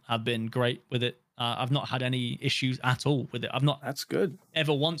people have been great with it. I've not had any issues at all with it. I've not. That's good.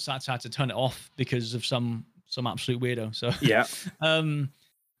 Ever once had to turn it off because of some absolute weirdo. So yeah,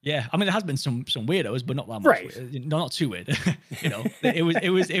 yeah. I mean, there has been some weirdos, but not that much. Right. Weird. No, not too weird. You know,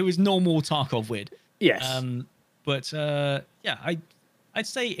 it was normal Tarkov weird. Yes. But yeah, I'd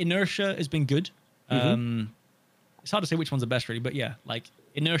say Inertia has been good. It's hard to say which one's the best, really, but yeah, like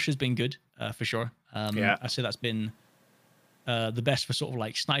Inertia's been good for sure. Yeah, I say that's been the best for sort of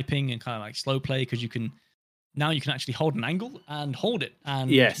like sniping and kind of like slow play, because you can actually hold an angle and hold it,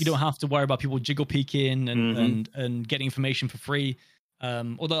 and you don't have to worry about people jiggle peeking and getting information for free.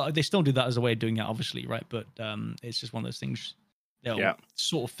 Although they still do that as a way of doing it, obviously, right? But it's just one of those things they'll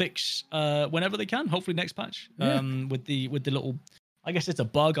sort of fix whenever they can. Hopefully next patch with the little. I guess it's a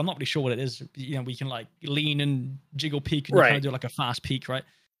bug. I'm not really sure what it is. You know, we can like lean and jiggle peek and kind of do like a fast peek, right?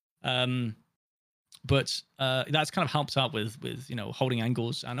 But that's kind of helped out with you know, holding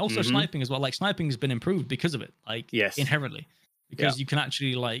angles and also sniping as well. Like sniping has been improved because of it, like inherently, because you can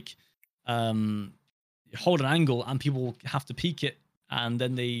actually like hold an angle and people have to peek it, and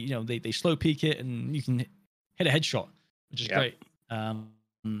then they slow peek it and you can hit a headshot, which is great.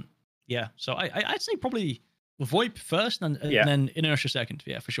 Yeah, so I'd say probably VoIP first and then Inertia second.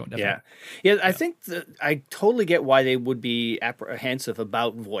 Yeah, for sure. Definitely. Yeah. I think that I totally get why they would be apprehensive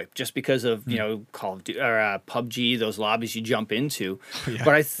about VoIP, just because of, you know, Call of Duty or PUBG, those lobbies you jump into. But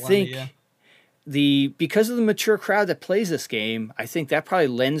I think because of the mature crowd that plays this game, I think that probably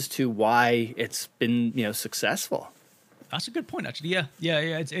lends to why it's been, you know, successful. That's a good point, actually. Yeah.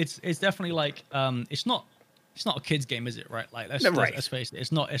 It's definitely like it's not a kids game, is it? Right? Like let's face it.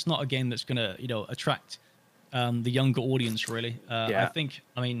 It's not a game that's gonna, you know, attract the younger audience, really. I think,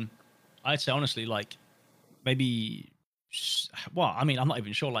 I mean, I'd say honestly, like maybe, well, I mean, I'm not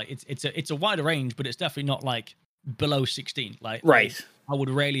even sure. Like it's a wider range, but it's definitely not like below 16. Like, I would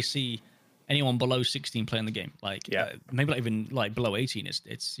rarely see anyone below 16 playing the game. Like, maybe not even like below 18.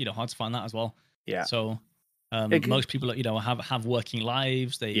 It's you know, hard to find that as well. Yeah. So most people, you know, have working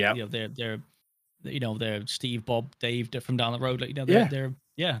lives. They, you know, they're Steve, Bob, Dave from down the road. Like, you know, they're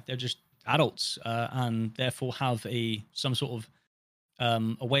just adults and therefore have some sort of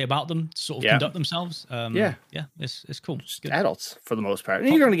a way about them to sort of conduct themselves. It's cool. It's good. Adults for the most part. And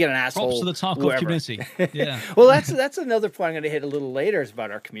you're going to get an asshole. Props to the Tarkov community. Yeah. Well, that's another point I'm going to hit a little later, is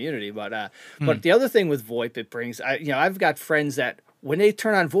about our community. But but the other thing with VoIP it brings, I've got friends that when they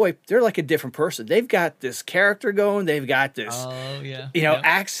turn on VoIP, they're like a different person. They've got this character going. They've got this,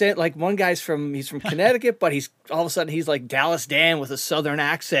 accent. Like one guy's from Connecticut, but he's all of a sudden he's like Dallas Dan with a Southern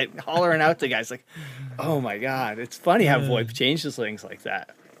accent, hollering out to guys. Like, oh my God, it's funny how VoIP changes things like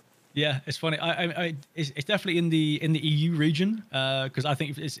that. Yeah, it's funny. It's definitely in the EU region, because I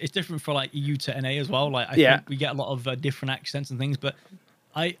think it's different for like EU to NA as well. Like I think we get a lot of different accents and things, but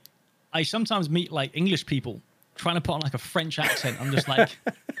I sometimes meet like English people trying to put on like a French accent. I'm just like,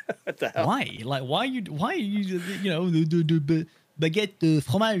 what the hell? Why? Like, why are you, you know, the baguette de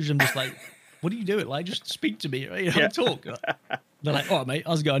fromage? I'm just like, what are you doing? Like, just speak to me, right? You know, talk. They're like, all right, mate,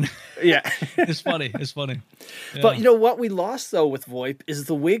 how's it going? Yeah. It's funny. Yeah. But you know what we lost though with VoIP is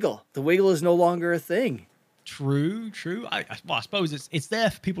the wiggle. The wiggle is no longer a thing. True. I suppose it's there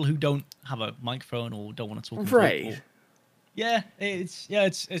for people who don't have a microphone or don't want to talk. Right. It's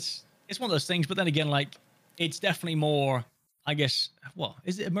one of those things. But then again, like, it's definitely more, I guess. Well,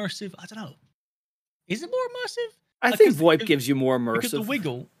 is it immersive? I don't know. Is it more immersive? I think VoIP gives you more immersive. Because the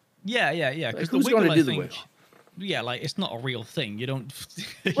wiggle. Yeah. Because like, who's going to do the wiggle? Yeah, like it's not a real thing. You don't.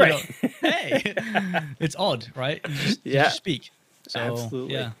 Right. Hey, it's odd, right? You just speak. So,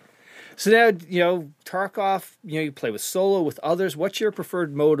 absolutely. Yeah. So now Tarkov. You play with solo, with others. What's your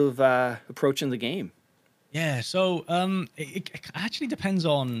preferred mode of approaching the game? Yeah. So it actually depends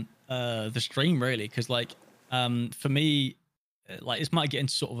on the stream, really, because like for me, like this might get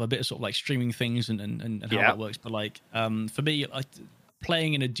into sort of a bit of sort of like streaming things and how that works, but like for me, like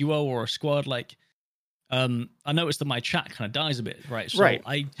playing in a duo or a squad, like I noticed that my chat kind of dies a bit, right? So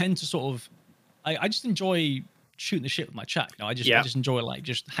I tend to sort of I just enjoy shooting the shit with my chat. I just enjoy like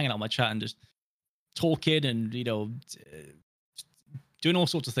just hanging out with my chat and just talking and doing all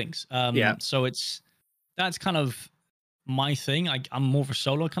sorts of things. So that's kind of my thing. I'm more of a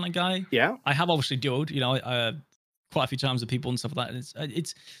solo kind of guy. Yeah. I have obviously duoed, quite a few times with people and stuff like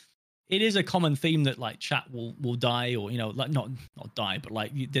that. It is a common theme that like chat will die, or like not die, but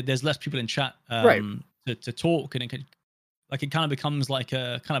like there's less people in chat to talk, and it kind of becomes like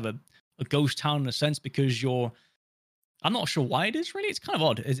a kind of a ghost town in a sense, because I'm not sure why it is really. It's kind of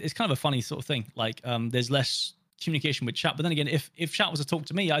odd. It's kind of a funny sort of thing. Like there's less communication with chat, but then again, if chat was to talk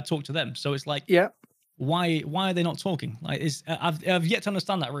to me, I'd talk to them. So it's like, why are they not talking? Like, I've yet to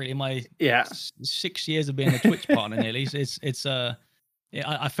understand that really in my 6 years of being a Twitch partner nearly.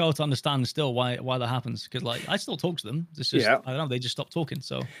 I fail to understand still why that happens, because like I still talk to them. It's just I don't know, they just stopped talking.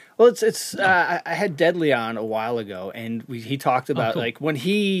 So I had Deadly on a while ago, and he talked about like when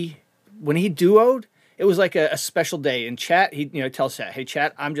he duoed, it was like a special day in chat. He tells chat, hey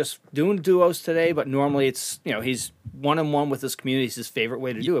chat, I'm just doing duos today, but normally it's he's one-on-one with his community. It's his favorite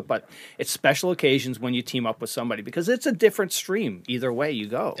way to do it, but it's special occasions when you team up with somebody, because it's a different stream either way you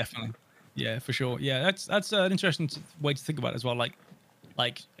go. Definitely, yeah, for sure. Yeah, that's an interesting way to think about it as well.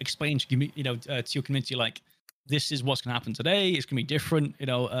 Like explain to to your community, like, this is what's gonna happen today. It's gonna be different.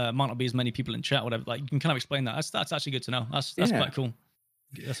 Might not be as many people in chat, whatever. Like, you can kind of explain that. That's actually good to know. That's quite cool.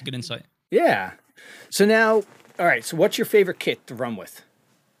 That's a good insight. Yeah. So now, all right. So what's your favorite kit to run with?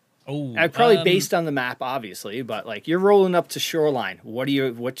 Oh, probably based on the map, obviously, but like you're rolling up to Shoreline. What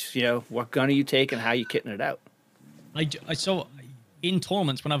gun are you taking? How are you kitting it out? I saw in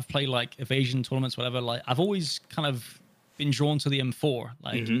tournaments, when I've played like Evasion tournaments, whatever. Like, I've always kind of been drawn to the M4,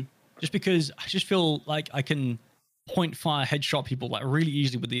 like just because I just feel like I can point fire, headshot people like really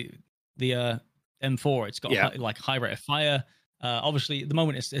easily with the M4. It's got like high rate of fire. Obviously, at the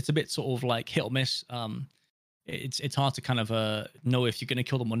moment it's a bit sort of like hit or miss. It's hard to kind of know if you're going to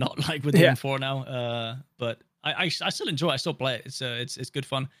kill them or not, like with the M4 now. But I still enjoy it. I still play it. It's good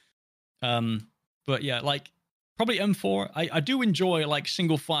fun. But yeah, like probably M4. I do enjoy like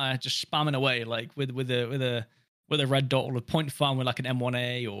single fire, just spamming away like with a red dot or a point farm with like an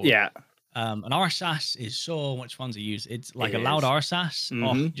M1A or an RSAS is so much fun to use. It's like a loud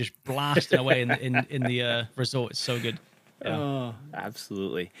RSAS, just blasting away in the resort. It's so good. Yeah. Oh,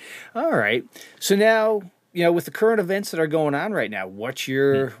 absolutely. All right. So now, with the current events that are going on right now, what's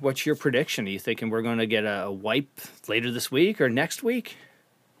your prediction? Are you thinking we're going to get a wipe later this week or next week?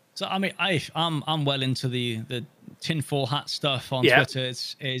 So I mean, I'm well into the tinfoil hat stuff on Twitter.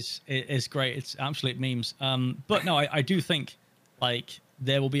 It's great. It's absolute memes. But no, I do think like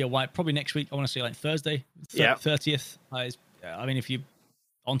there will be a wipe probably next week. I want to say like Thursday, 30th. I mean, if you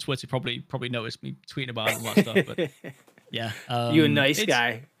on Twitter, probably noticed me tweeting about it and all that stuff. But yeah, you a nice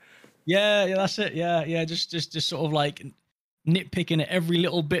guy. Yeah, that's it. Yeah. Just sort of like nitpicking at every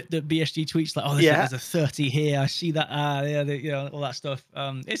little bit that BSG tweets, like, there's a 30 here. I see that. All that stuff.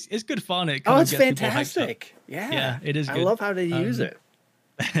 It's good fun. It's fantastic. Yeah, it is. I good. love how they use it.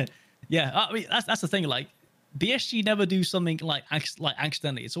 Yeah, I mean that's the thing. Like BSG never do something like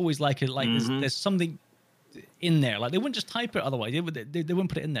accidentally. It's always like there's something in there. Like they wouldn't just type it otherwise. They wouldn't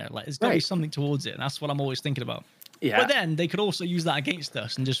put it in there. Like there's got to be something towards it, and that's what I'm always thinking about. Yeah. But then they could also use that against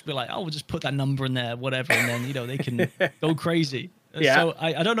us and just be like, we'll just put that number in there, whatever, and then they can go crazy. Yeah. So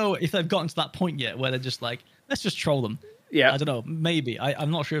I don't know if they've gotten to that point yet where they're just like, let's just troll them. Yeah. I don't know. Maybe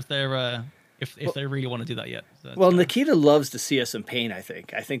I'm not sure if they're if they really want to do that yet. So Nikita loves to see us in pain. I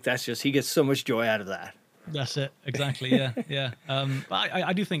think that's just, he gets so much joy out of that. That's it. Exactly. Yeah. But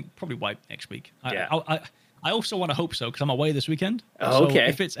I do think probably wipe next week. I also want to hope so, because I'm away this weekend. Oh, okay. So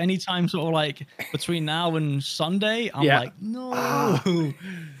if it's any time sort of like between now and Sunday, I'm like, no,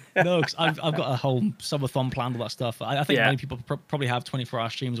 because I've got a whole subathon planned, all that stuff. I think many people probably have 24-hour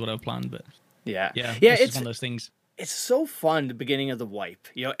streams or whatever planned, but it's one of those things. It's so fun, the beginning of the wipe.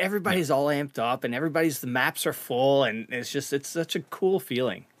 Everybody's all amped up, and the maps are full, and it's such a cool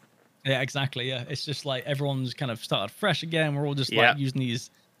feeling. Yeah, exactly. Yeah, it's just like everyone's kind of started fresh again. We're all just like using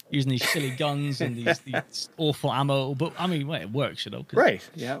these silly guns and these awful ammo, but I mean, it works, right?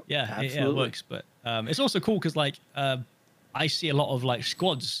 Yeah, it works. But it's also cool because like I see a lot of like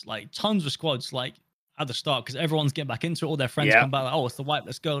squads, like tons of squads, like at the start, because everyone's getting back into it. All their friends come back, like, it's the wipe,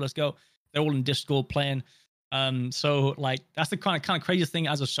 let's go. They're all in Discord playing. So like that's the kind of crazy thing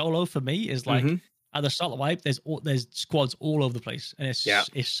as a solo for me is like at the start of the wipe, there's squads all over the place, and it's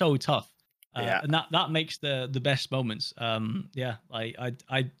so tough. And that makes the best moments. I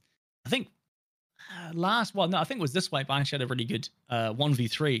think I think it was this wipe. I actually had a really good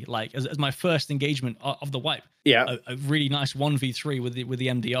 1v3, like as my first engagement of the wipe. Yeah, a really nice 1v3 with the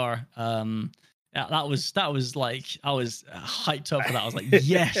MDR. That was like I was hyped up for that. I was like,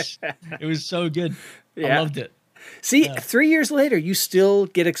 yes, it was so good. I loved it. See, 3 years later, you still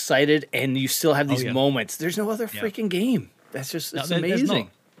get excited and you still have these moments. There's no other freaking game. That's just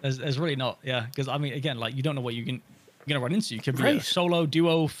amazing. There's really not, because I mean, again, like you don't know what you're gonna run into. You could be a solo,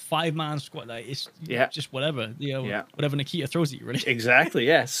 duo, 5-man squad. Like it's just whatever, whatever Nikita throws at you, really. Exactly.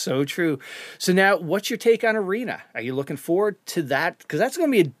 Yeah, so true. So now, what's your take on Arena? Are you looking forward to that? Because that's going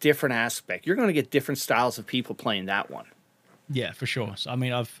to be a different aspect. You're going to get different styles of people playing that one. Yeah, for sure. So I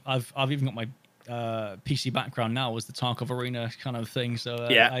mean, I've even got my PC background now as the Tarkov Arena kind of thing. So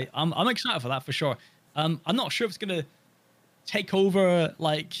I'm excited for that for sure. I'm not sure if it's gonna take over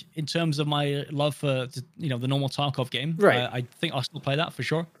like in terms of my love for the normal Tarkov game. Right. I think I'll still play that for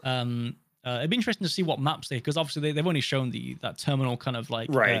sure. It'd be interesting to see what maps because obviously they've only shown that terminal kind of like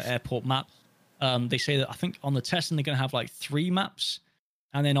airport map. They say that I think on the testing they're gonna have like 3 maps,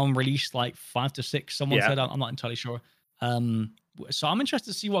 and then on release like 5 to 6. Someone said, I'm not entirely sure. So I'm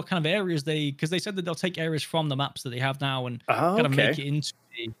interested to see what kind of areas because they said that they'll take areas from the maps that they have now and kind of make it into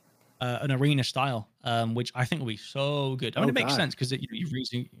an arena style, which I think will be so good. I mean, it makes sense because you're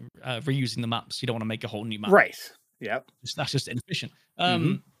reusing the maps. You don't want to make a whole new map. Right. Yep. That's just inefficient.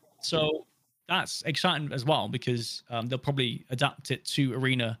 So that's exciting as well because they'll probably adapt it to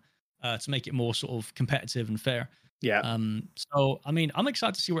arena to make it more sort of competitive and fair. Yeah. So I mean, I'm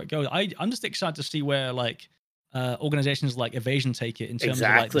excited to see where it goes. I'm just excited to see where like organizations like Evasion take it in terms of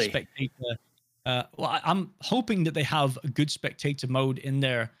like the spectator. I'm hoping that they have a good spectator mode in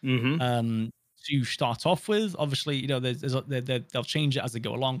there to start off with. Obviously, they'll change it as they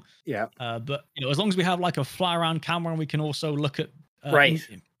go along. Yeah. But as long as we have like a fly around camera and we can also look at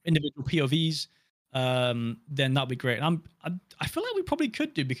individual POVs, then that'd be great. And I feel like we probably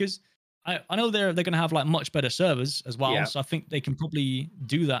could do because I know they're going to have like much better servers as well. So I think they can probably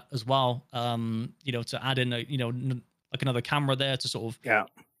do that as well. To add in like another camera there to sort of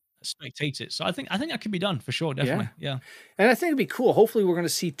spectate it. So I think that could be done for sure. Definitely. Yeah. And I think it'd be cool. Hopefully we're going to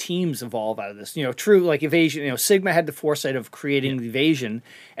see teams evolve out of this, true, like Evasion, Sigma had the foresight of creating the Evasion,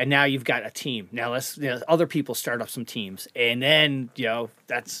 and now you've got a team. Now let's, other people start up some teams. And then,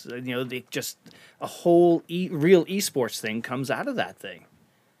 that's, just a whole real esports thing comes out of that thing.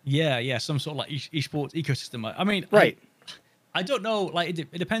 Yeah. Some sort of like esports ecosystem. I mean, I don't know. Like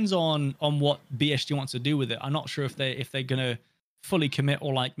it depends on what BSG wants to do with it. I'm not sure if they're gonna fully commit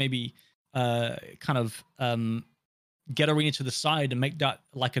or like maybe kind of get Arena to the side and make that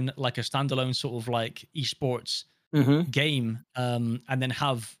like a standalone sort of like esports game, and then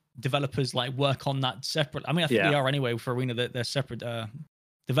have developers like work on that separate. I mean, I think they are anyway for Arena. They're separate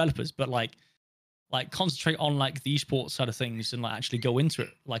developers, but like concentrate on like the esports side of things and like actually go into it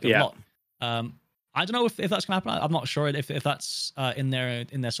like a lot. I don't know if that's gonna happen. I'm not sure if that's in their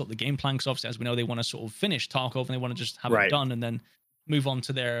sort of the game plan, because obviously, as we know, they want to sort of finish Tarkov and they want to just have it done and then move on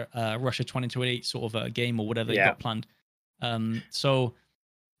to their Russia 2028 sort of a game or whatever they got planned. So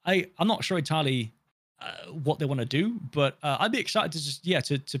I'm not sure entirely what they want to do, but I'd be excited to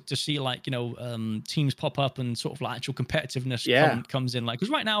just to see like teams pop up and sort of like actual competitiveness comes in, like,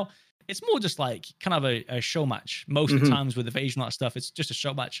 because right now it's more just like kind of a show match most of the times with Evasion, that stuff. It's just a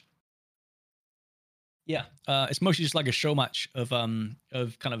show match. Yeah, it's mostly just like a show match of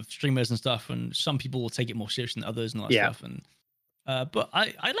kind of streamers and stuff, and some people will take it more seriously than others and all that stuff. And but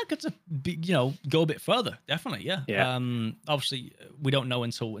I like it to be, go a bit further. Definitely, yeah. Obviously, we don't know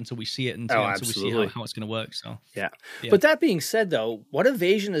until we see it until we see how it's going to work. So yeah. But that being said, though, what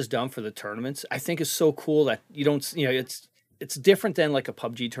Evasion has done for the tournaments, I think, is so cool that you don't, it's different than like a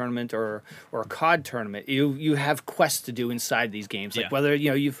PUBG tournament or a COD tournament. You have quests to do inside these games, like whether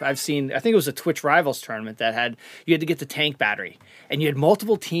I've seen, I think it was a Twitch Rivals tournament that you had to get the tank battery, and you had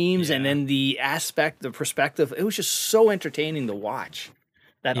multiple teams, and then the perspective, it was just so entertaining to watch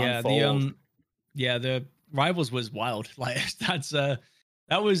that unfold. The Rivals was wild. Like there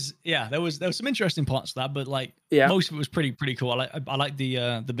was some interesting parts to that, but like most of it was pretty cool. I like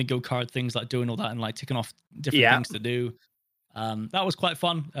the bingo card things, like doing all that and like ticking off different things to do. That was quite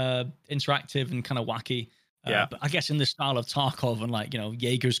fun, interactive and kind of wacky. But I guess in the style of Tarkov and like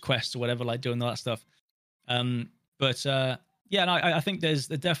Jaeger's quest or whatever, like doing all that stuff. I think there's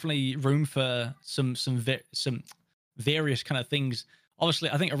definitely room for some various kind of things. Obviously,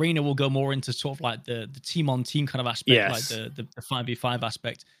 I think Arena will go more into sort of like the team on team kind of aspect, like the 5v5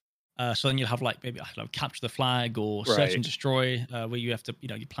 aspect. So then you'll have like maybe capture the flag or search and destroy, where you have to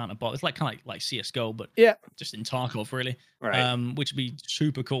you plant a bot. It's like kind of like CS:GO, but just in Tarkov, really. Which would be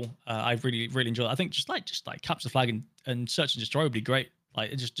super cool. I really enjoy it. I think just like capture the flag and search and destroy would be great.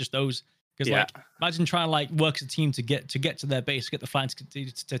 Like just those, because like imagine trying to like work as a team to get to their base, get the flag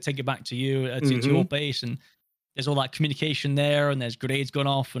to take it back to you to your base, and there's all that communication there, and there's grenades going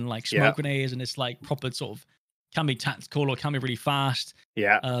off and like smoke grenades, and it's like proper sort of. Can be tactical or can be really fast.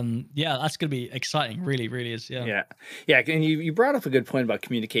 That's gonna be exciting. Really is. Yeah. And you brought up a good point about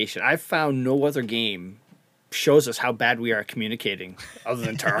communication. I've found no other game shows us how bad we are at communicating other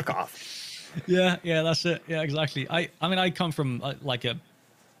than Tarkov. That's it. Yeah, exactly. I mean, I come from like a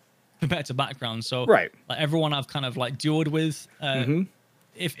competitive background, so like everyone I've kind of like dueled with.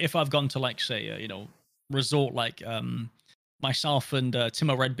 If I've gone to like say resort like myself and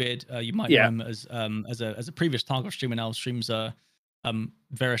Timo Redbeard, you might know him as a previous Tarkov streamer, now streams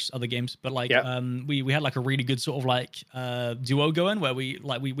various other games, but like we had like a really good sort of like duo going where we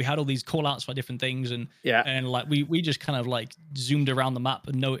had all these call outs for different things, and like we just kind of like zoomed around the map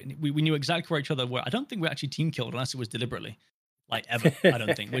and we knew exactly where each other were. I don't think we actually team killed unless it was deliberately, like ever. I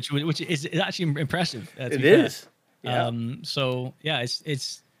don't think, which is actually impressive. It is. So yeah,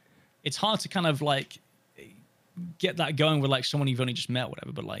 it's hard to kind of like get that going with like someone you've only just met or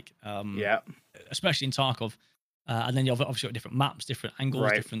whatever, but like especially in Tarkov. And then you've obviously got different maps, different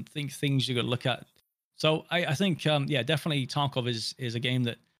angles, different things you got to look at. So I think, definitely Tarkov is a game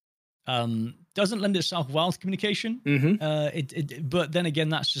that doesn't lend itself well to communication. But then again,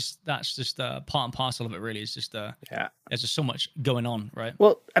 that's just part and parcel of it. Really, it's just there's just so much going on, right?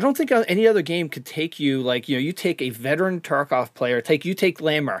 Well, I don't think any other game could take you like you take a veteran Tarkov player, take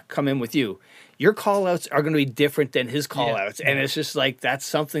Landmark, come in with you. Your call outs are going to be different than his call outs, and it's just like that's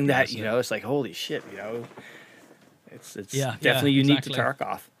something that it's like holy shit, It's definitely unique to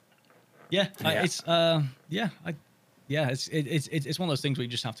Tarkov. It's one of those things where you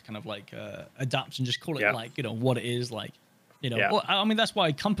just have to kind of like adapt and just call it like what it is, like Well, I mean that's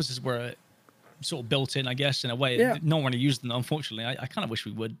why compasses were sort of built in, I guess, in a way. No one really used them, unfortunately. I kind of wish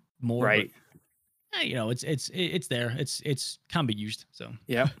we would more. Right. But, it's there. It's can be used. So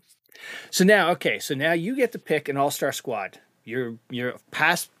So now you get to pick an all-star squad. You're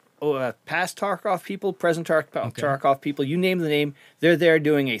past Tarkov people, present Tarkov people, you name the name, they're there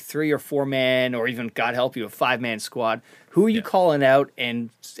doing a 3 or 4 man, or even, God help you, a 5-man squad. Who are you calling out,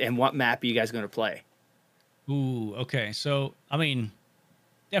 and what map are you guys going to play? Ooh, okay. So, I mean,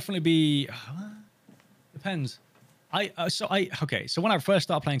 definitely be... depends. So when I first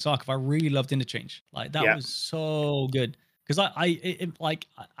started playing Tarkov, I really loved Interchange. Like, that was so good. Because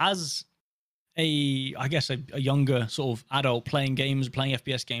as a younger sort of adult playing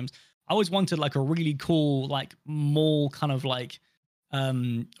FPS games, I always wanted like a really cool, like mall kind of like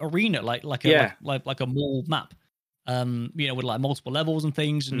arena, like a mall map, with like multiple levels and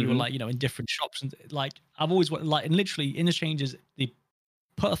things, and you were like in different shops, and like I've always like, and literally Interchange is the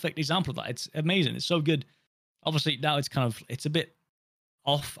perfect example of that. It's amazing. It's so good. Obviously now it's a bit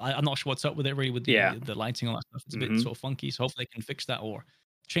off. I'm not sure what's up with it really with the lighting and all that stuff. It's a bit sort of funky, so hopefully they can fix that or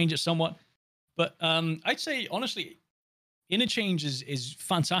change it somewhat. But I'd say honestly, Interchange is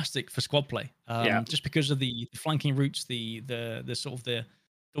fantastic for squad play. Just because of the flanking routes, the sort of the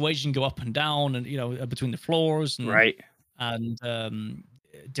ways you can go up and down, and between the floors, and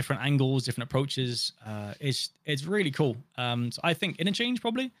different angles, different approaches. It's really cool. So I think Interchange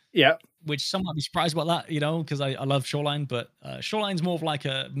probably. Which some might be surprised about that, because I love Shoreline, but Shoreline's more of like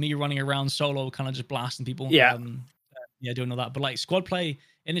me running around solo, kind of just blasting people. Doing all that. But like squad play,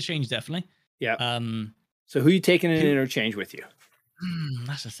 Interchange definitely. So who are you taking in Interchange with you?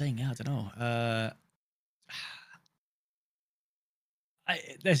 That's the thing. I don't know.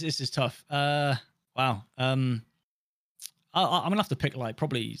 This is tough. Wow. I'm gonna have to pick like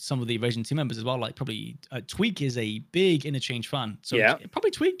probably some of the Evasion Team members as well. Like probably Tweak is a big Interchange fan, so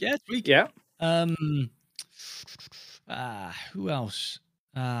probably Tweak. Yeah, Tweak. Who else?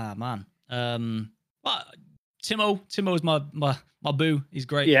 Man. Well, Timo is my boo. He's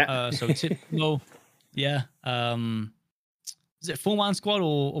great. So Timo. Is it 4-man squad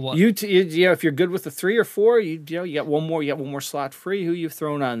or what? If you're good with the 3 or 4, you got one more slot free. Who you've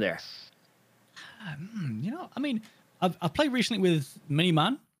thrown on there? I mean, I've played recently with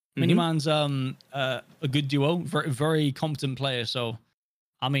Miniman. Miniman's a good duo, very very competent player. So,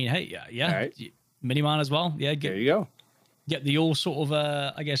 I mean, hey, All right. Miniman as well. Yeah, there you go. Get the all sort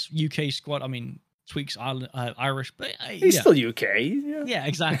of I guess UK squad. I mean, Tweak's Irish, but he's still UK. Yeah,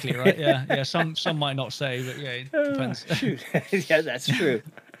 exactly, right. Yeah. Some might not say, but it depends. Yeah, that's true.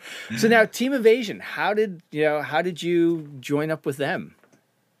 So now, Team Evasion, how did you join up with them?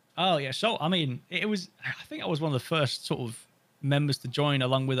 Oh yeah, so I mean, I think I was one of the first sort of members to join,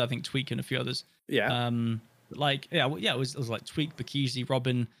 along with I think Tweak and a few others. It was like Tweak, Bakisi,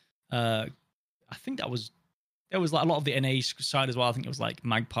 Robin. I think there was like a lot of the NA side as well. I think it was like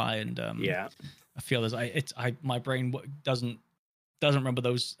Magpie and I feel there's my brain doesn't remember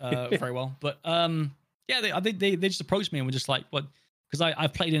those very well, but they just approached me and were just like, what? Because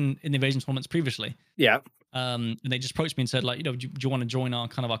I've played in the Evasion tournaments previously, and they just approached me and said like, do you want to join our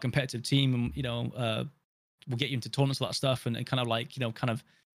competitive team, and we'll get you into tournaments, all that stuff, and kind of like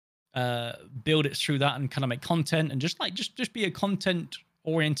build it through that and kind of make content and just be a content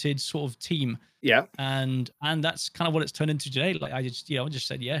oriented sort of team. And that's kind of what it's turned into today. Like I just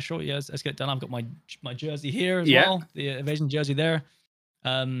said, yeah, sure, yeah, let's get it done. I've got my jersey here as well, the Evasion jersey there.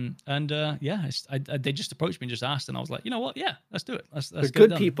 They just approached me and just asked, and I was like, you know what, yeah, let's do it. Let's They're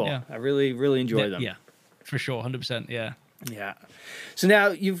good people. I really really enjoy them. Yeah, for sure, 100%. Yeah. Yeah. So now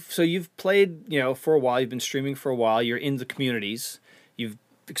you've played, for a while. You've been streaming for a while. You're in the communities. You've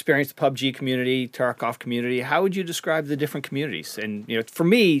experienced the PUBG community, Tarkov community. How would you describe the different communities? And for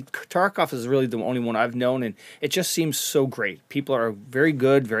me, Tarkov is really the only one I've known, and it just seems so great. People are very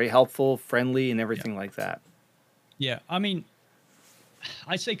good, very helpful, friendly, and everything like that. Yeah, I mean,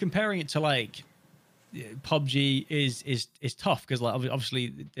 I'd say comparing it to like PUBG is tough because like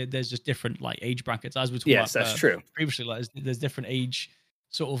obviously there's just different like age brackets as we talked about. Yes, that's true. Previously, like there's different age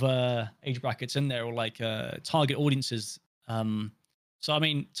age brackets in there, or like target audiences. So I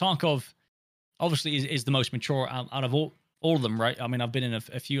mean, Tarkov obviously is the most mature out of all of them, right? I mean, I've been in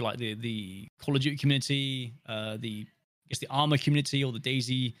a few like the Call of Duty community, the Armor community, or the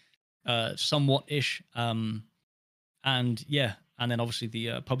Daisy, somewhat ish, and then obviously the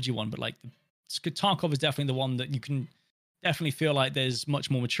PUBG one. But like Tarkov is definitely the one that you can definitely feel like there's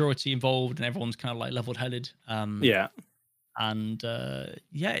much more maturity involved, and everyone's kind of like level-headed.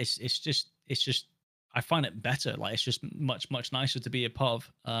 It's just I find it better. Like it's just much nicer to be a part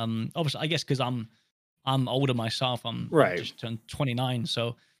of. Obviously, I guess because I'm older myself. I'm just turned 29,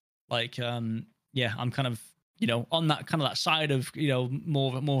 so like I'm kind of on that kind of that side of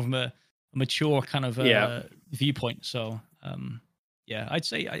more of a mature kind of viewpoint. So I'd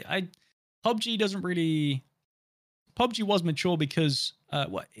say I PUBG doesn't really. PUBG was mature because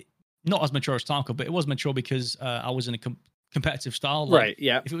not as mature as Tarkov, but it was mature because I was in a competitive style. Like, right.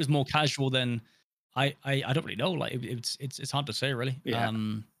 Yeah. If it was more casual, then I don't really know. Like it's hard to say really. Yeah.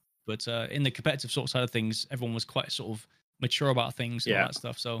 But in the competitive sort of side of things, everyone was quite sort of mature about things and all that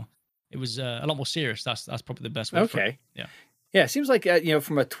stuff. So it was a lot more serious. That's probably the best way. Okay. Yeah. Yeah, it seems like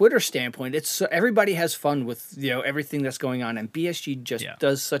from a Twitter standpoint, it's everybody has fun with everything that's going on, and BSG just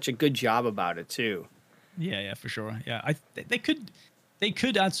does such a good job about it too. Yeah, for sure. Yeah, they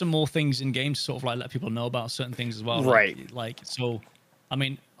could add some more things in games, sort of like let people know about certain things as well. Right. Like so, I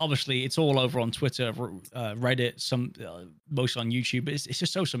mean, obviously it's all over on Twitter, Reddit, some most on YouTube. But it's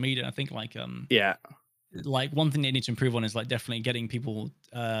just social media. I think like like one thing they need to improve on is like definitely getting people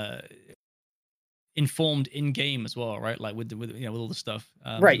informed in game as well, right? Like with all the stuff.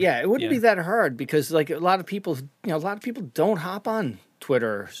 Right. Yeah, it wouldn't be that hard because like a lot of people don't hop on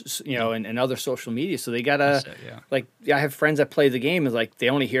Twitter, and other social media, so they gotta like I have friends that play the game and like they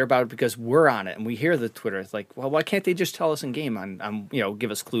only hear about it because we're on it and we hear the Twitter. It's like, well, why can't they just tell us in game on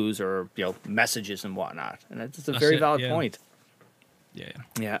give us clues or messages and whatnot? And that's a very valid point.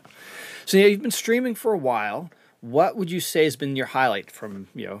 Yeah. So you've been streaming for a while. What would you say has been your highlight from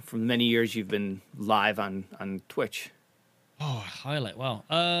from many years you've been live on Twitch? Oh, highlight! Wow.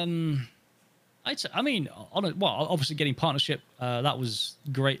 Obviously getting partnership, that was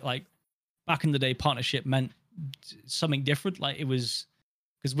great. Like back in the day, partnership meant something different. Like it was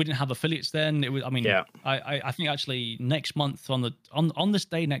because we didn't have affiliates then. It was. I mean, I think actually next month on this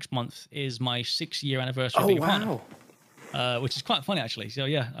day next month is my 6-year anniversary of being a partner. Which is quite funny actually. So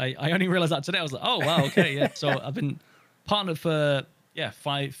I only realized that today. I was like, oh wow, okay, yeah. So I've been partnered for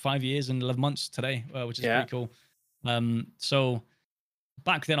 5 years and 11 months today, which is pretty cool. So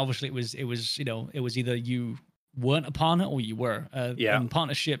back then, obviously, it was either you weren't a partner or you were. And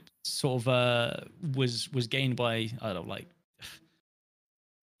partnership sort of was gained by I don't know, like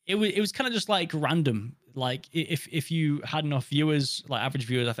it was kind of just like random. Like if you had enough viewers, like average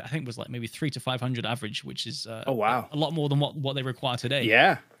viewers, I think it was like maybe 300 to 500 average, which is a lot more than what they require today.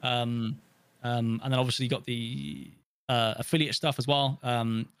 Yeah. And then obviously you got the affiliate stuff as well.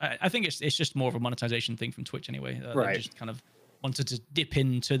 I think it's just more of a monetization thing from Twitch anyway. They just kind of wanted to dip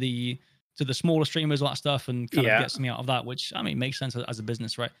into the smaller streamers, all that stuff, and kind of get something out of that, which I mean makes sense as a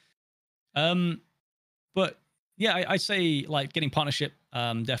business, right? But yeah, I'd say like getting partnership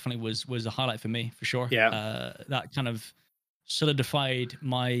definitely was a highlight for me for sure. Yeah, that kind of solidified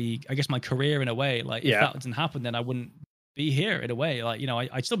my career in a way. Like if that didn't happen, then I wouldn't be here in a way. Like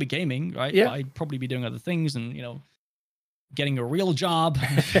I'd still be gaming, right? Yeah, but I'd probably be doing other things and getting a real job, all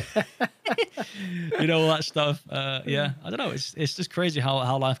that stuff. I don't know. It's just crazy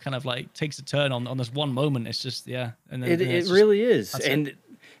how life kind of like takes a turn on this one moment. It's just and then it really is.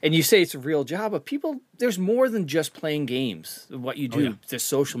 And you say it's a real job, but there's more than just playing games. What you do, the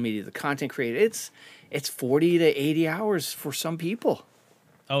social media, the content created, it's 40 to 80 hours for some people.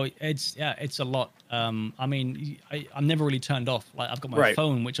 Oh, it's a lot. I mean, I'm never really turned off. Like I've got my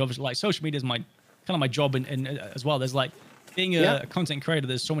phone, which obviously like social media is my kind of my job, and as well. There's like being a content creator.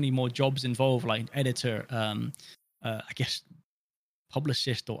 There's so many more jobs involved, like editor, I guess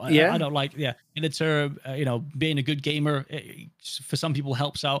publicist or I don't like editor. Being a good gamer for some people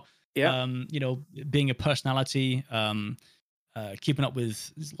helps out. Being a personality, keeping up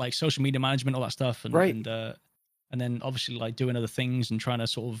with like social media management, all that stuff, and and then obviously like doing other things and trying to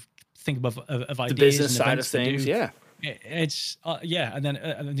sort of think of ideas, the business and side of things. Yeah. It's and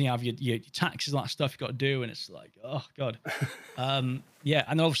then you have your taxes and that stuff you got to do, and it's like, oh god. And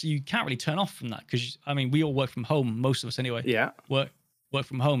then obviously you can't really turn off from that, because I mean we all work from home, most of us anyway. Yeah. Work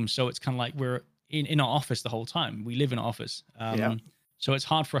from home, so it's kind of like we're in our office the whole time. We live in our office. So it's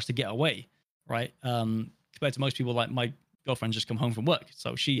hard for us to get away, right? Compared to most people, like my girlfriend just come home from work,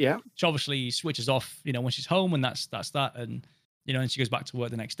 so she obviously switches off, when she's home, and that's that, and and she goes back to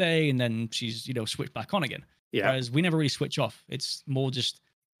work the next day, and then she's switched back on again. Whereas we never really switch off. It's more just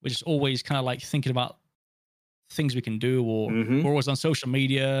we're just always kind of like thinking about things we can do, or we're always on social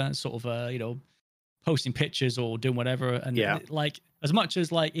media, sort of posting pictures or doing whatever. And like, as much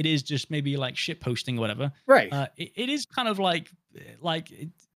as like it is just maybe like shit posting or whatever, right? It is kind of like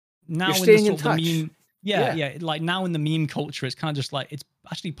now you're staying in in touch. The meme, like now in the meme culture, it's kind of just like it's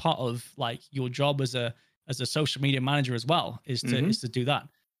actually part of like your job as a social media manager as well, is to do that.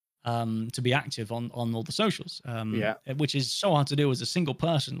 To be active on all the socials, which is so hard to do as a single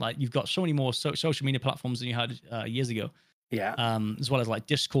person. Like you've got so many more social media platforms than you had years ago. As well as like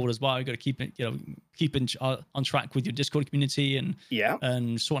Discord as well. You got to keep it, on track with your Discord community and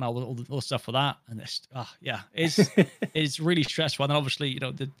sorting out all the stuff for that. And it's really stressful. And then obviously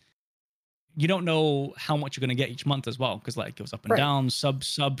you don't know how much you're going to get each month as well, because like it goes up and down. Sub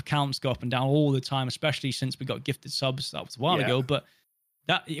counts go up and down all the time, especially since we got gifted subs. That was a while ago, but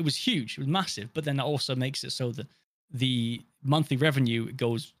that it was huge, it was massive. But then that also makes it so that the monthly revenue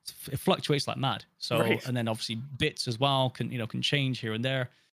it fluctuates like mad. So and then obviously bits as well can change here and there.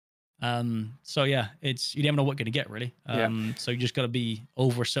 So yeah, it's you never know what you're gonna get really. So you just got to be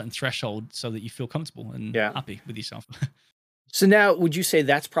over a certain threshold so that you feel comfortable and happy with yourself. So now, would you say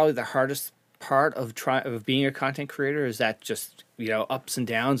that's probably the hardest part of being a content creator? Is that just ups and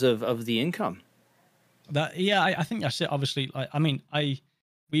downs of the income? I think that's it. Obviously,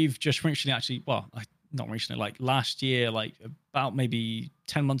 we've just recently actually, well, not recently, like last year, like about maybe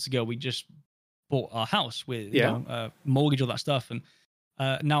 10 months ago, we just bought our house with mortgage, all that stuff, and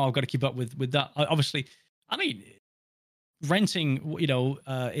now I've got to keep up with that. Obviously, I mean, renting,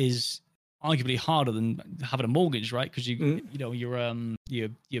 is arguably harder than having a mortgage, right? Because you're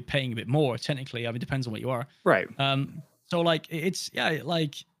paying a bit more technically. I mean, it depends on what you are, right? So like it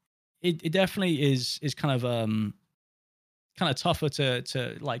definitely is kind of tougher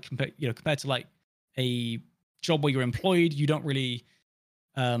to like compared to like a job where you're employed. You don't really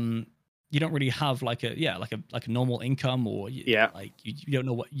have like a normal income, or like you don't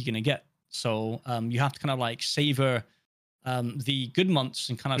know what you're gonna get. So you have to kind of like savor the good months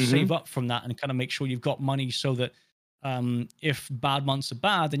and kind of save up from that, and kind of make sure you've got money so that if bad months are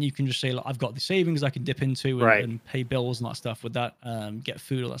bad, then you can just say, look, I've got the savings I can dip into and pay bills and that stuff with that, get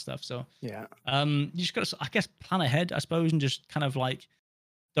food, all that stuff. So you just got to, I guess, plan ahead, I suppose, and just kind of like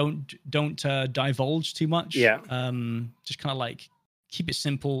don't divulge too much. Just kind of like keep it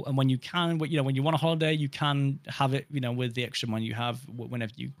simple, and when you can, when you want a holiday, you can have it, with the extra money you have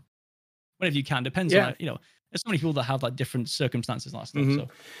whenever you can. Depends on there's so many people that have like different circumstances and that stuff. So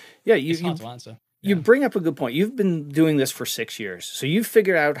it's hard to answer. You bring up a good point. You've been doing this for 6 years, so you've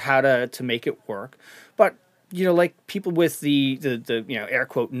figured out how to make it work. But like people with the air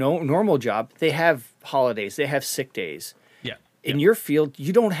quote normal job, they have holidays, they have sick days. In your field,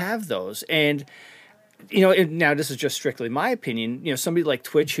 you don't have those, and now this is just strictly my opinion. Somebody like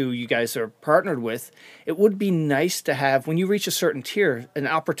Twitch, who you guys are partnered with, it would be nice to have, when you reach a certain tier, an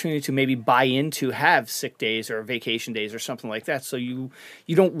opportunity to maybe buy into have sick days or vacation days or something like that. So you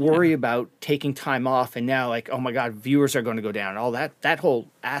don't worry about taking time off, and now like, oh my God, viewers are going to go down, all that whole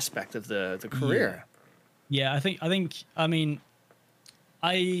aspect of the career. I think I mean,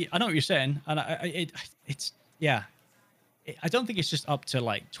 I know what you're saying, and I don't think it's just up to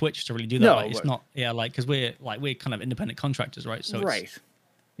like Twitch to really do that. No, it's not. Because we're kind of independent contractors, right? So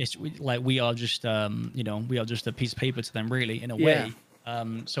it's like we are just we are just a piece of paper to them, really, in a way.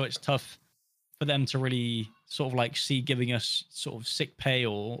 So it's tough for them to really sort of like see giving us sort of sick pay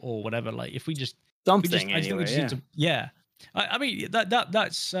or whatever. Like if we just something, I think we just need to, I mean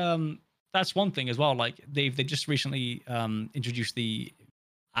that's one thing as well. Like they just recently introduced the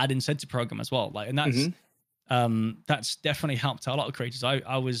ad incentive program as well. Like, and that's definitely helped out a lot of creators.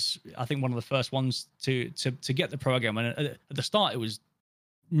 I was, I think, one of the first ones to get the program, and at the start it was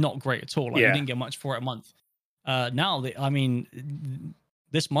not great at all. Like we didn't get much for it a month. Now,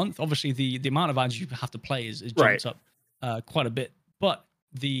 this month, obviously the amount of ads you have to play is jumped up quite a bit, but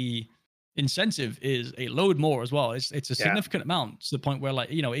the incentive is a load more as well. It's a significant amount, to the point where like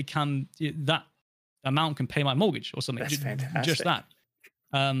that amount can pay my mortgage or something. That's fantastic. Just that.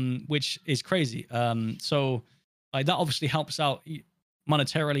 Which is crazy. So Like that obviously helps out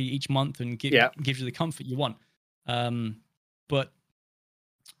monetarily each month and gives you the comfort you want. But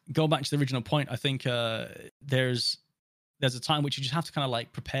go back to the original point. I think there's a time which you just have to kind of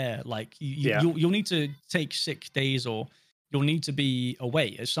like prepare. Like you'll need to take sick days, or you'll need to be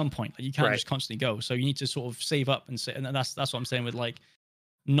away at some point. Like you can't just constantly go. So you need to sort of save up and that's what I'm saying with like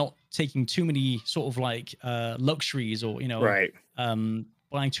not taking too many sort of like luxuries, or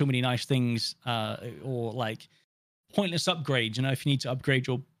buying too many nice things, or like pointless upgrades. You know, if you need to upgrade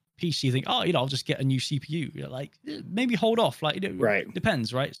your PC, you think, oh, I'll just get a new CPU. You're like, maybe hold off. Like,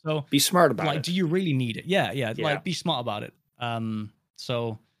 depends, right? So be smart about it. Like, do you really need it? Yeah. Like, be smart about it.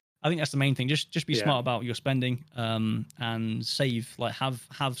 So I think that's the main thing. Just be smart about your spending, and save. Like,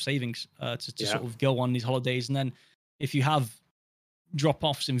 have savings to sort of go on these holidays. And then if you have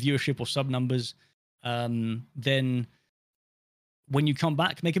drop-offs in viewership or sub numbers, then when you come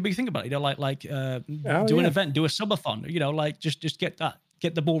back, make a big thing about it. Do an event, do a subathon. Like just get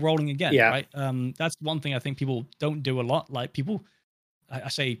the ball rolling again. Right. That's one thing I think people don't do a lot. Like I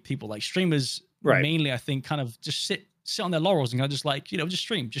say people like streamers mainly. I think kind of just sit on their laurels and kind of just like just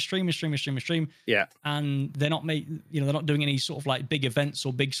stream. Yeah. And they're not they're not doing any sort of like big events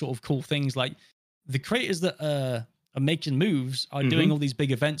or big sort of cool things. Like the creators that are making moves are doing all these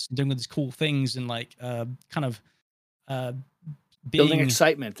big events and doing all these cool things, and like kind of building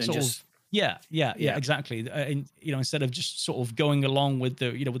excitement and just exactly. And instead of just sort of going along with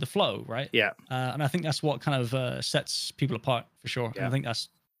the with the flow, right? And I think that's what kind of sets people apart for sure. And I think that's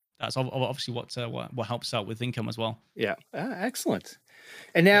obviously what helps out with income as well. Excellent.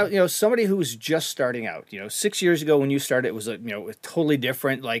 And now somebody who's just starting out, 6 years ago when you started, it was totally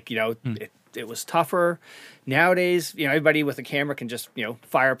different. Like it was tougher. Nowadays, everybody with a camera can just,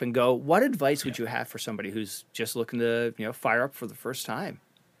 fire up and go. What advice would you have for somebody who's just looking to, fire up for the first time?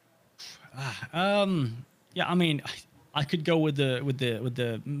 I mean, I could go with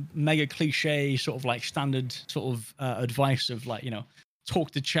the mega cliche sort of like standard sort of advice of like,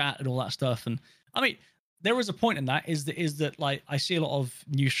 talk to chat and all that stuff. And I mean, there is a point in that is that like I see a lot of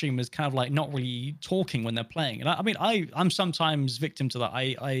new streamers kind of like not really talking when they're playing. And I mean, I'm sometimes victim to that.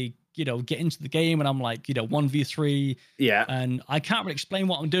 I get into the game and I'm like, 1v3. And I can't really explain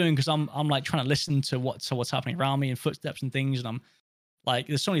what I'm doing because I'm like trying to listen to what's happening around me and footsteps and things. And I'm like,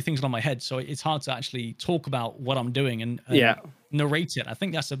 there's so many things on my head. So it's hard to actually talk about what I'm doing and narrate it. I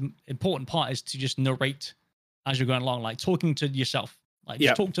think that's an important part, is to just narrate as you're going along, like talking to yourself, like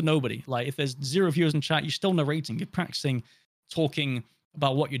just talk to nobody. Like if there's 0 viewers in chat, you're still narrating, you're practicing talking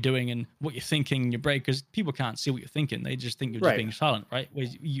about what you're doing and what you're thinking in your brain, because people can't see what you're thinking. They just think you're just being silent, right? Where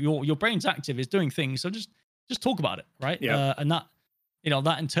your brain's active, is doing things. So just talk about it, right? And that,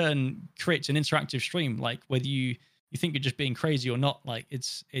 that in turn creates an interactive stream. Like whether you think you're just being crazy or not, like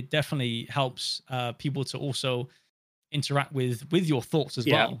it definitely helps people to also interact with your thoughts as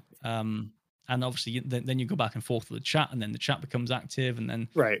well. And obviously then you go back and forth with the chat, and then the chat becomes active, and then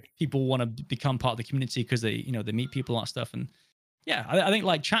people want to become part of the community because they meet people and that stuff. And I think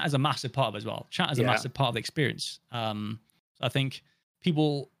like chat is a massive part of it as well. Chat is a massive part of the experience. So I think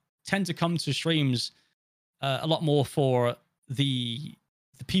people tend to come to streams a lot more for the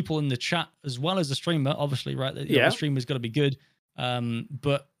people in the chat as well as the streamer, obviously, right? The streamer's got to be good.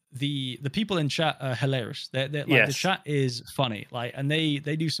 But the people in chat are hilarious. They're like, the chat is funny, like, and they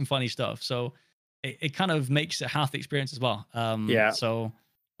do some funny stuff. So it kind of makes it half the experience as well. So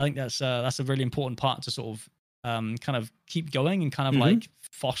I think that's a really important part to sort of kind of keep going and kind of like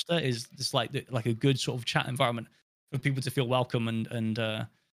foster, is just like a good sort of chat environment for people to feel welcome and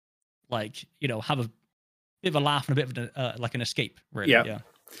like have a bit of a laugh and a bit of like an escape, really.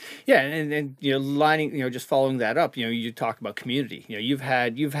 And lining, just following that up, you talk about community. You've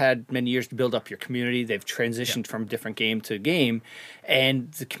had many years to build up your community. They've transitioned from different game to game,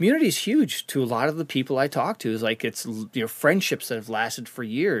 and the community is huge to a lot of the people I talk to. Is like it's friendships that have lasted for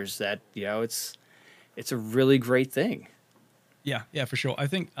years. That it's a really great thing. Yeah, for sure. I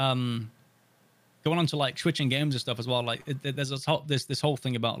think going on to like switching games and stuff as well. Like there's this whole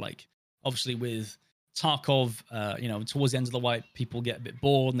thing about like obviously with Tarkov, towards the end of the white, people get a bit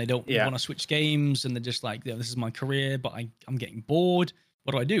bored and they don't want to switch games, and they're just like, this is my career, but I'm getting bored.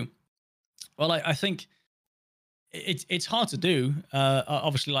 What do I do? Well, I think it's hard to do.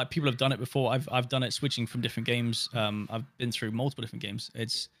 Obviously, like people have done it before. I've done it switching from different games. I've been through multiple different games.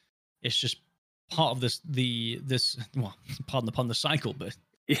 It's just part of this well, pardon the pun, the cycle, but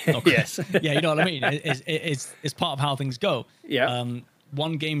yes, you know what I mean. It's part of how things go.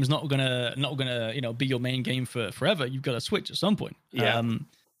 One game is not gonna be your main game for forever. You've got to switch at some point.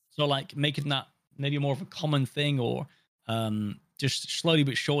 So like making that maybe more of a common thing, or just slowly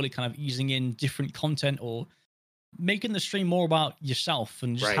but surely kind of easing in different content, or making the stream more about yourself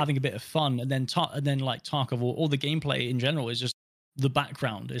and just having a bit of fun, and then talk of all the gameplay in general is just the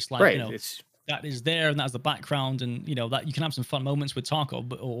background. It's like, that is there, and that's the background, and that you can have some fun moments with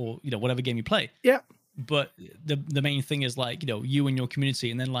Tarkov, or whatever game you play. Yeah. But the main thing is like, you and your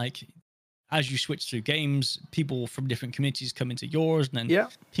community, and then like as you switch through games, people from different communities come into yours, and then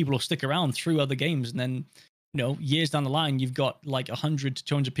people will stick around through other games, and then years down the line, you've got like 100 to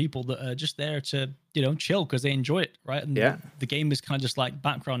 200 people that are just there to chill because they enjoy it, right? And the game is kind of just like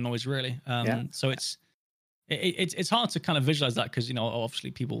background noise, really. So it's hard to kind of visualize that because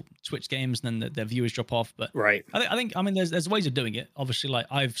obviously people switch games and then their viewers drop off. But I think there's ways of doing it. Obviously, like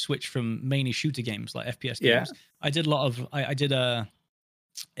I've switched from mainly shooter games like FPS games. I did a lot of I did a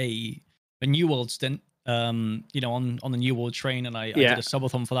New World stint, on the New World train, and I did a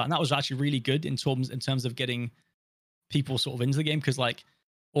subathon for that, and that was actually really good in terms of getting people sort of into the game, because like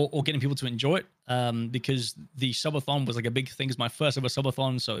or getting people to enjoy it, because the subathon was like a big thing. It's my first ever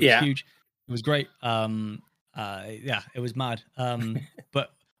subathon, so it was huge. It was great. It was mad.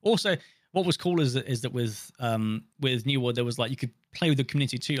 But also what was cool is that with New World, there was like you could play with the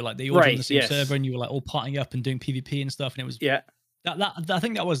community too. Like they all joined the same server, and you were like all partying up and doing PvP and stuff, and it was that I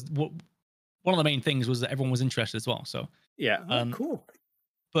think that was one of the main things, was that everyone was interested as well. So cool.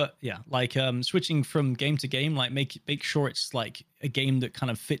 But like switching from game to game, like make sure it's like a game that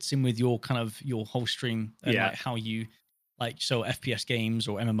kind of fits in with your whole stream, and like how you like, so FPS games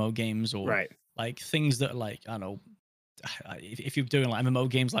or MMO games, or like things that are like, I don't know, if you're doing like MMO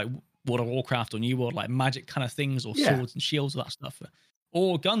games like World of Warcraft or New World, like magic kind of things, or swords and shields, or that stuff,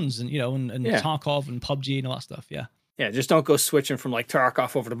 or guns, and and Tarkov and PUBG and all that stuff. Yeah, just don't go switching from like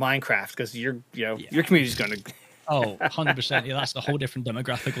Tarkov over to Minecraft, because your community's going to. 100%. Yeah, that's a whole different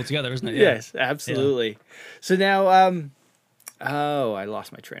demographic altogether, isn't it? Yes, absolutely. So now, I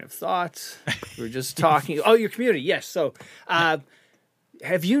lost my train of thought. We were just talking. Your community. Yes. So, have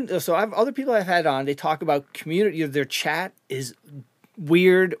you? So, other people I've had on. They talk about community. Their chat is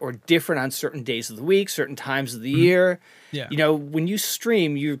weird or different on certain days of the week, certain times of the year. Yeah. When you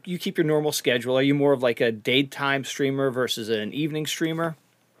stream, you keep your normal schedule. Are you more of like a daytime streamer versus an evening streamer?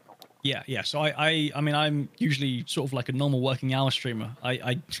 Yeah. So I mean, I'm usually sort of like a normal working hour streamer.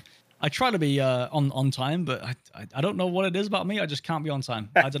 I try to be on time, but I don't know what it is about me. I just can't be on time.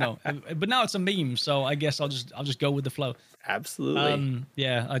 I don't know. But now it's a meme, so I guess I'll just go with the flow. Absolutely.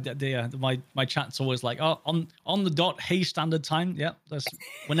 My chat's always like, on the dot, Hayz standard time. Yeah, that's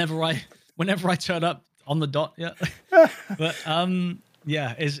whenever I turn up on the dot. Yeah. But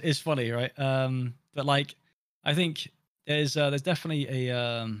it's funny, right? But like, I think there's definitely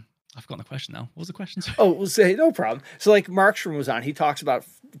a I've forgotten the question now. What was the question? No problem. So like Markstrom was on, he talks about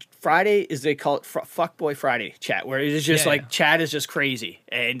Friday, they call it Fuckboy Friday chat, where it is just chat is just crazy,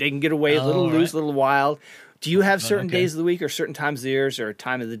 and they can get away a little loose, a little wild. Do you have certain days of the week or certain times of the years or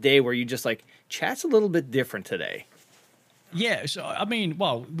time of the day where you just like, chat's a little bit different today? Yeah. So, I mean,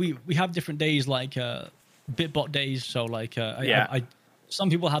 well, we have different days, like Bitbot days. So like, some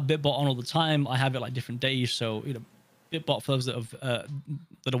people have Bitbot on all the time. I have it like different days. So, Bitbot, for those that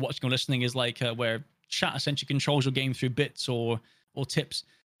are watching or listening, is like where chat essentially controls your game through bits or tips.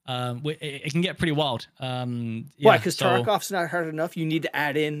 It can get pretty wild. Why? Because Tarkov's not hard enough. You need to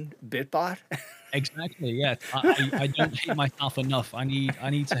add in Bitbot. Exactly. Yeah. I don't hate myself enough. I need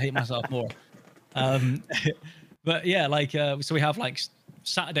to hate myself more. But yeah, like so we have like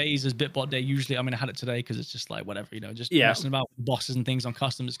Saturdays as Bitbot day usually. I mean, I had it today because it's just like whatever, just messing about with bosses and things on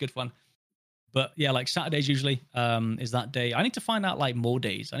custom. It's good fun. But yeah, like Saturdays usually is that day. I need to find out like more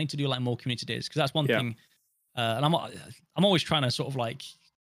days. I need to do like more community days, because that's one thing. And I'm always trying to sort of like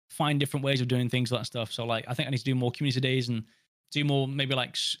find different ways of doing things, like that stuff. So like I think I need to do more community days and do more maybe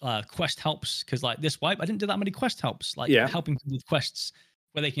like quest helps, because like this wipe I didn't do that many quest helps, like helping people with quests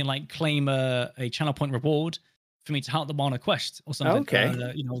where they can like claim a channel point reward for me to help them on a quest or something. Okay.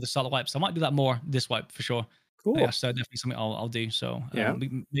 The start of the wipe. So I might do that more this wipe for sure. Cool. Yeah, so definitely something I'll do. So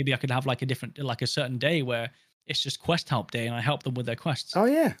maybe I could have like a certain day where it's just quest help day and I help them with their quests. Oh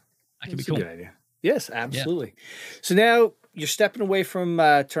yeah, that could be cool. A good idea. Yes, absolutely. Yeah. So now you're stepping away from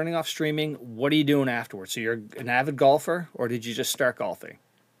turning off streaming. What are you doing afterwards? So you're an avid golfer, or did you just start golfing?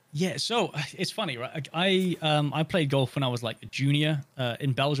 Yeah, so it's funny, right? I played golf when I was like a junior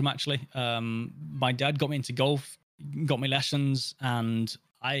in Belgium, actually. My dad got me into golf, got me lessons, and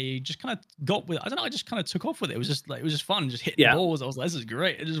I just kind of got with it. I don't know, I just kind of took off with it. It was just fun, just hitting balls. I was like, this is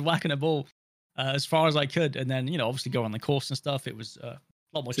great. Just whacking a ball as far as I could. And then, obviously go on the course and stuff. It was a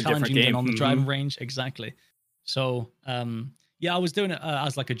lot more challenging than on the driving range. Exactly. So, I was doing it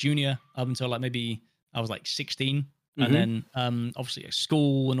as like a junior up until like maybe I was like 16. And then obviously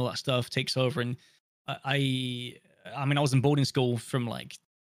school and all that stuff takes over, and I mean, I was in boarding school from like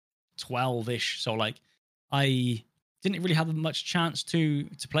 12-ish, so like I didn't really have much chance to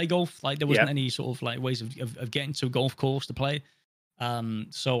play golf. Like there wasn't any sort of like ways of getting to a golf course to play.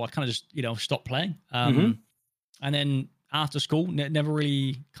 So I kind of just, you know, stopped playing. And then after school, never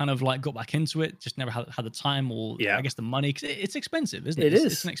really kind of like got back into it. Just never had the time or I guess the money, because it's expensive, isn't it?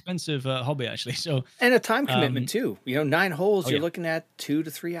 It's an expensive hobby actually. So and a time commitment too. You know, 9 holes, you're looking at 2 to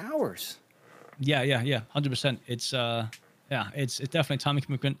 3 hours. Yeah, 100%. It's it's definitely time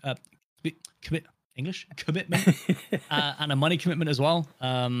commitment. Commitment and a money commitment as well.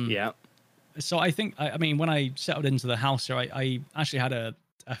 So I think I mean when I settled into the house here, I actually had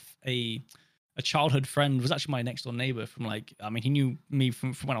a childhood friend, was actually my next door neighbor from like, I mean he knew me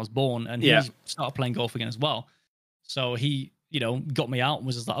from when I was born, and he started playing golf again as well. So he, you know, got me out and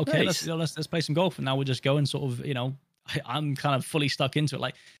was just like, okay, let's play some golf, and now we're just going sort of, you know, I'm kind of fully stuck into it.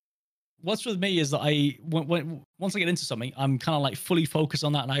 Like what's with me is that once I get into something, I'm kind of like fully focused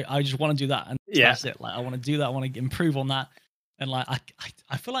on that, and I just want to do that, and that's it. Like I want to do that, I want to improve on that, and like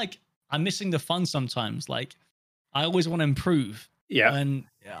I feel like I'm missing the fun sometimes. Like I always want to improve, and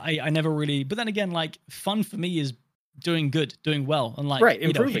I never really. But then again, like fun for me is doing well, and like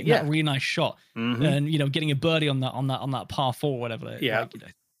improving, hitting that really nice shot, and you know, getting a birdie on that par 4 or whatever. Like, you know,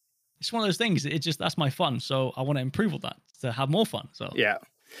 it's one of those things. It just, that's my fun, so I want to improve on that to have more fun. So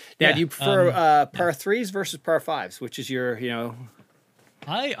Now, do you prefer par 3s versus par 5s? Which is your, you know?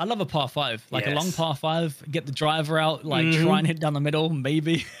 I love a par 5, like a long par 5. Get the driver out, like try and hit down the middle,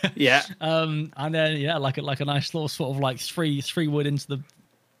 maybe. And then like a nice little sort of like three wood into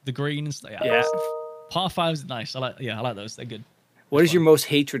the green and stuff. Par 5s are nice. I like those. They're good. What is your most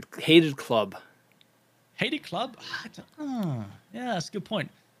hated club? Hated club? Yeah, that's a good point.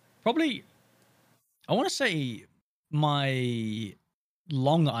 Probably, I want to say my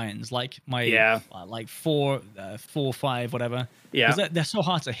long irons, like my like 4, 5, whatever. Because they're so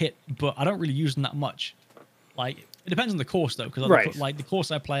hard to hit, but I don't really use them that much. Like it depends on the course though, because like the course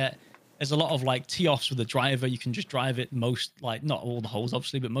I play at, there's a lot of like tee offs with the driver. You can just drive it most, like not all the holes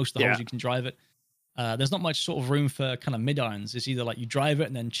obviously, but most of the holes you can drive it. There's not much sort of room for kind of mid irons. It's either like you drive it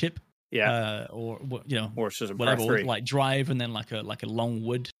and then chip, or you know, or it's just a whatever, par 3. Like drive and then like a long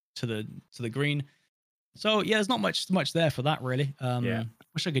wood to the green. So there's not much there for that really.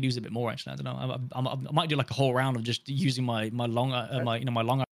 Wish I could use it a bit more actually. I don't know. I might do like a whole round of just using my long my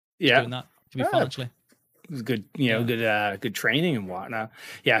long doing that. Could be fun actually. It's good, you know, good training and whatnot.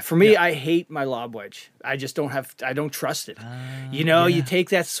 For me, I hate my lob wedge. I just I don't trust it. You know, you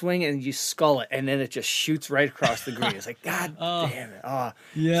take that swing and you scull it, and then it just shoots right across the green. It's like, God damn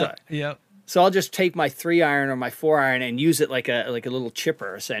it. So I'll just take my 3 iron or my 4 iron and use it like a little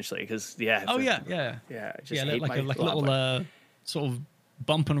chipper essentially, because I just hate like my a little sort of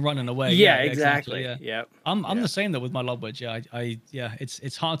bump and running away. Exactly. I'm the same though with my lob wedge.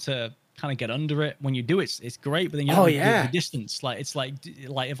 It's hard to kind of get under it. When you do it, it's great, but then you don't get the distance. Like it's like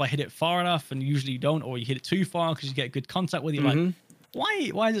if I hit it far enough, and usually you don't, or you hit it too far because you get good contact with it. Like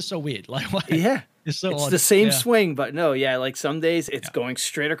why is it so weird? Like why? It's so it's odd. the same swing, but no, like some days it's going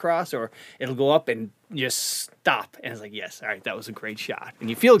straight across, or it'll go up and just stop, and it's like, yes, all right, that was a great shot, and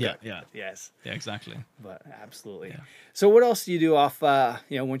you feel good. Yes, exactly. But absolutely. So what else do you do off?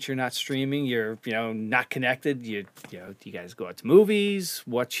 You know, once you're not streaming, you're not connected. Do you guys go out to movies?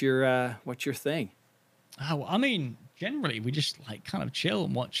 What's your thing? Oh, I mean, generally we just like kind of chill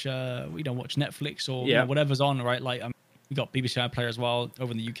and watch watch Netflix or you know, whatever's on, right? Like we got BBC iPlayer as well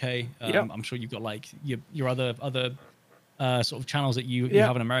over in the UK. I'm sure you've got like your other sort of channels that you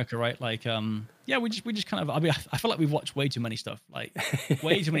have in America, right? Like we just kind of, I mean, I feel like we've watched way too many stuff, like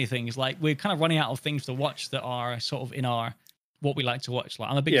way too many things. Like we're kind of running out of things to watch that are sort of in our what we like to watch.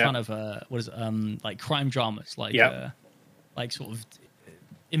 Like I'm a big fan of like crime dramas, like sort of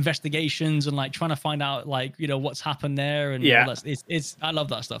investigations and like trying to find out like what's happened there and all that. It's I love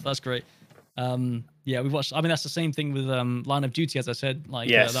that stuff. That's great. We've watched. I mean, that's the same thing with Line of Duty, as I said. Like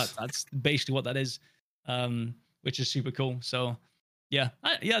that's basically what that is, which is super cool. So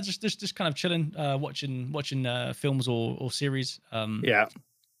just kind of chilling, watching films or series. And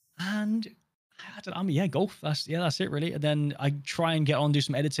I don't know, golf. That's it really. And then I try and get on, do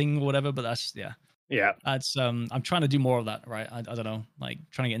some editing or whatever. But that's that's I'm trying to do more of that, right? I don't know, like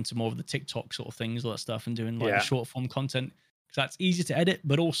trying to get into more of the TikTok sort of things, all that stuff, and doing like the short form content. That's easy to edit,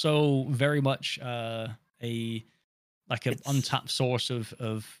 but also very much an untapped source of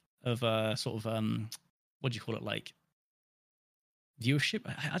sort of what do you call it, like viewership?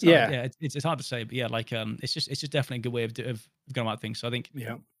 I don't know. It's hard to say, but it's just definitely a good way of going about things. So I think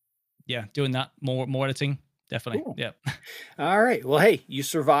doing that more editing definitely. Cool. All right. Well, hey, you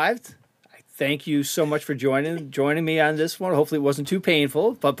survived. thank you so much for joining me on this one. Hopefully it wasn't too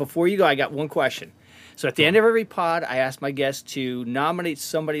painful. But before you go, I got one question. So at the end of every pod, I ask my guests to nominate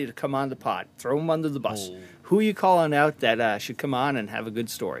somebody to come on the pod. Throw them under the bus. Who are you calling out that should come on and have a good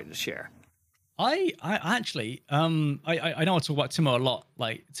story to share? I actually, I know I talk about Timo a lot,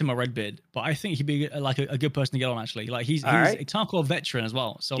 like Timo Redbeard, but I think he'd be like a good person to get on. Actually, like he's a Tarkov veteran as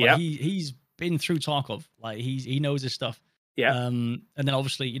well, so like he's been through Tarkov, like he knows his stuff. Yeah. And then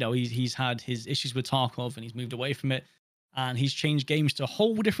obviously, you know, he's had his issues with Tarkov and he's moved away from it, and he's changed games to a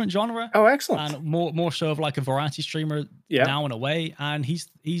whole different genre. Oh, excellent! And more so of like a variety streamer now in a way, and he's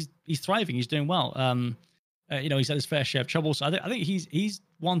thriving. He's doing well. You know, he's had his fair share of trouble, so I think he's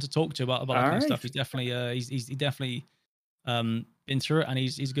one to talk to about that kind of stuff. He's definitely he's definitely been through it, and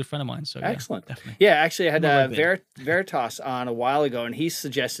he's a good friend of mine. So excellent, definitely. Yeah, actually, I had Veritas on a while ago, and he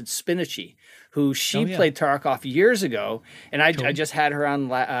suggested Spinachy, who played Tarkov years ago, and I just had her on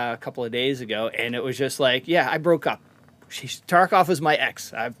a couple of days ago, and it was just like, I broke up. Tarkov is my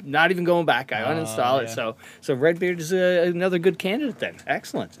ex. I'm not even going back. I uninstalled it. So Redbeard is another good candidate then.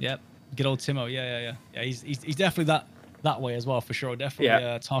 Excellent. Yep. Good old Timo. Yeah. He's definitely that way as well, for sure. Definitely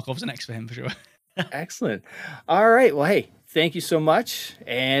Tarkov's an ex for him, for sure. Excellent. All right. Well, hey, thank you so much.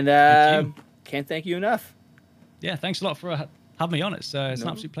 And can't thank you enough. Yeah, thanks a lot for having me on. It's an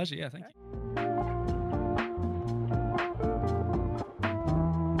absolute pleasure. Yeah, thank you.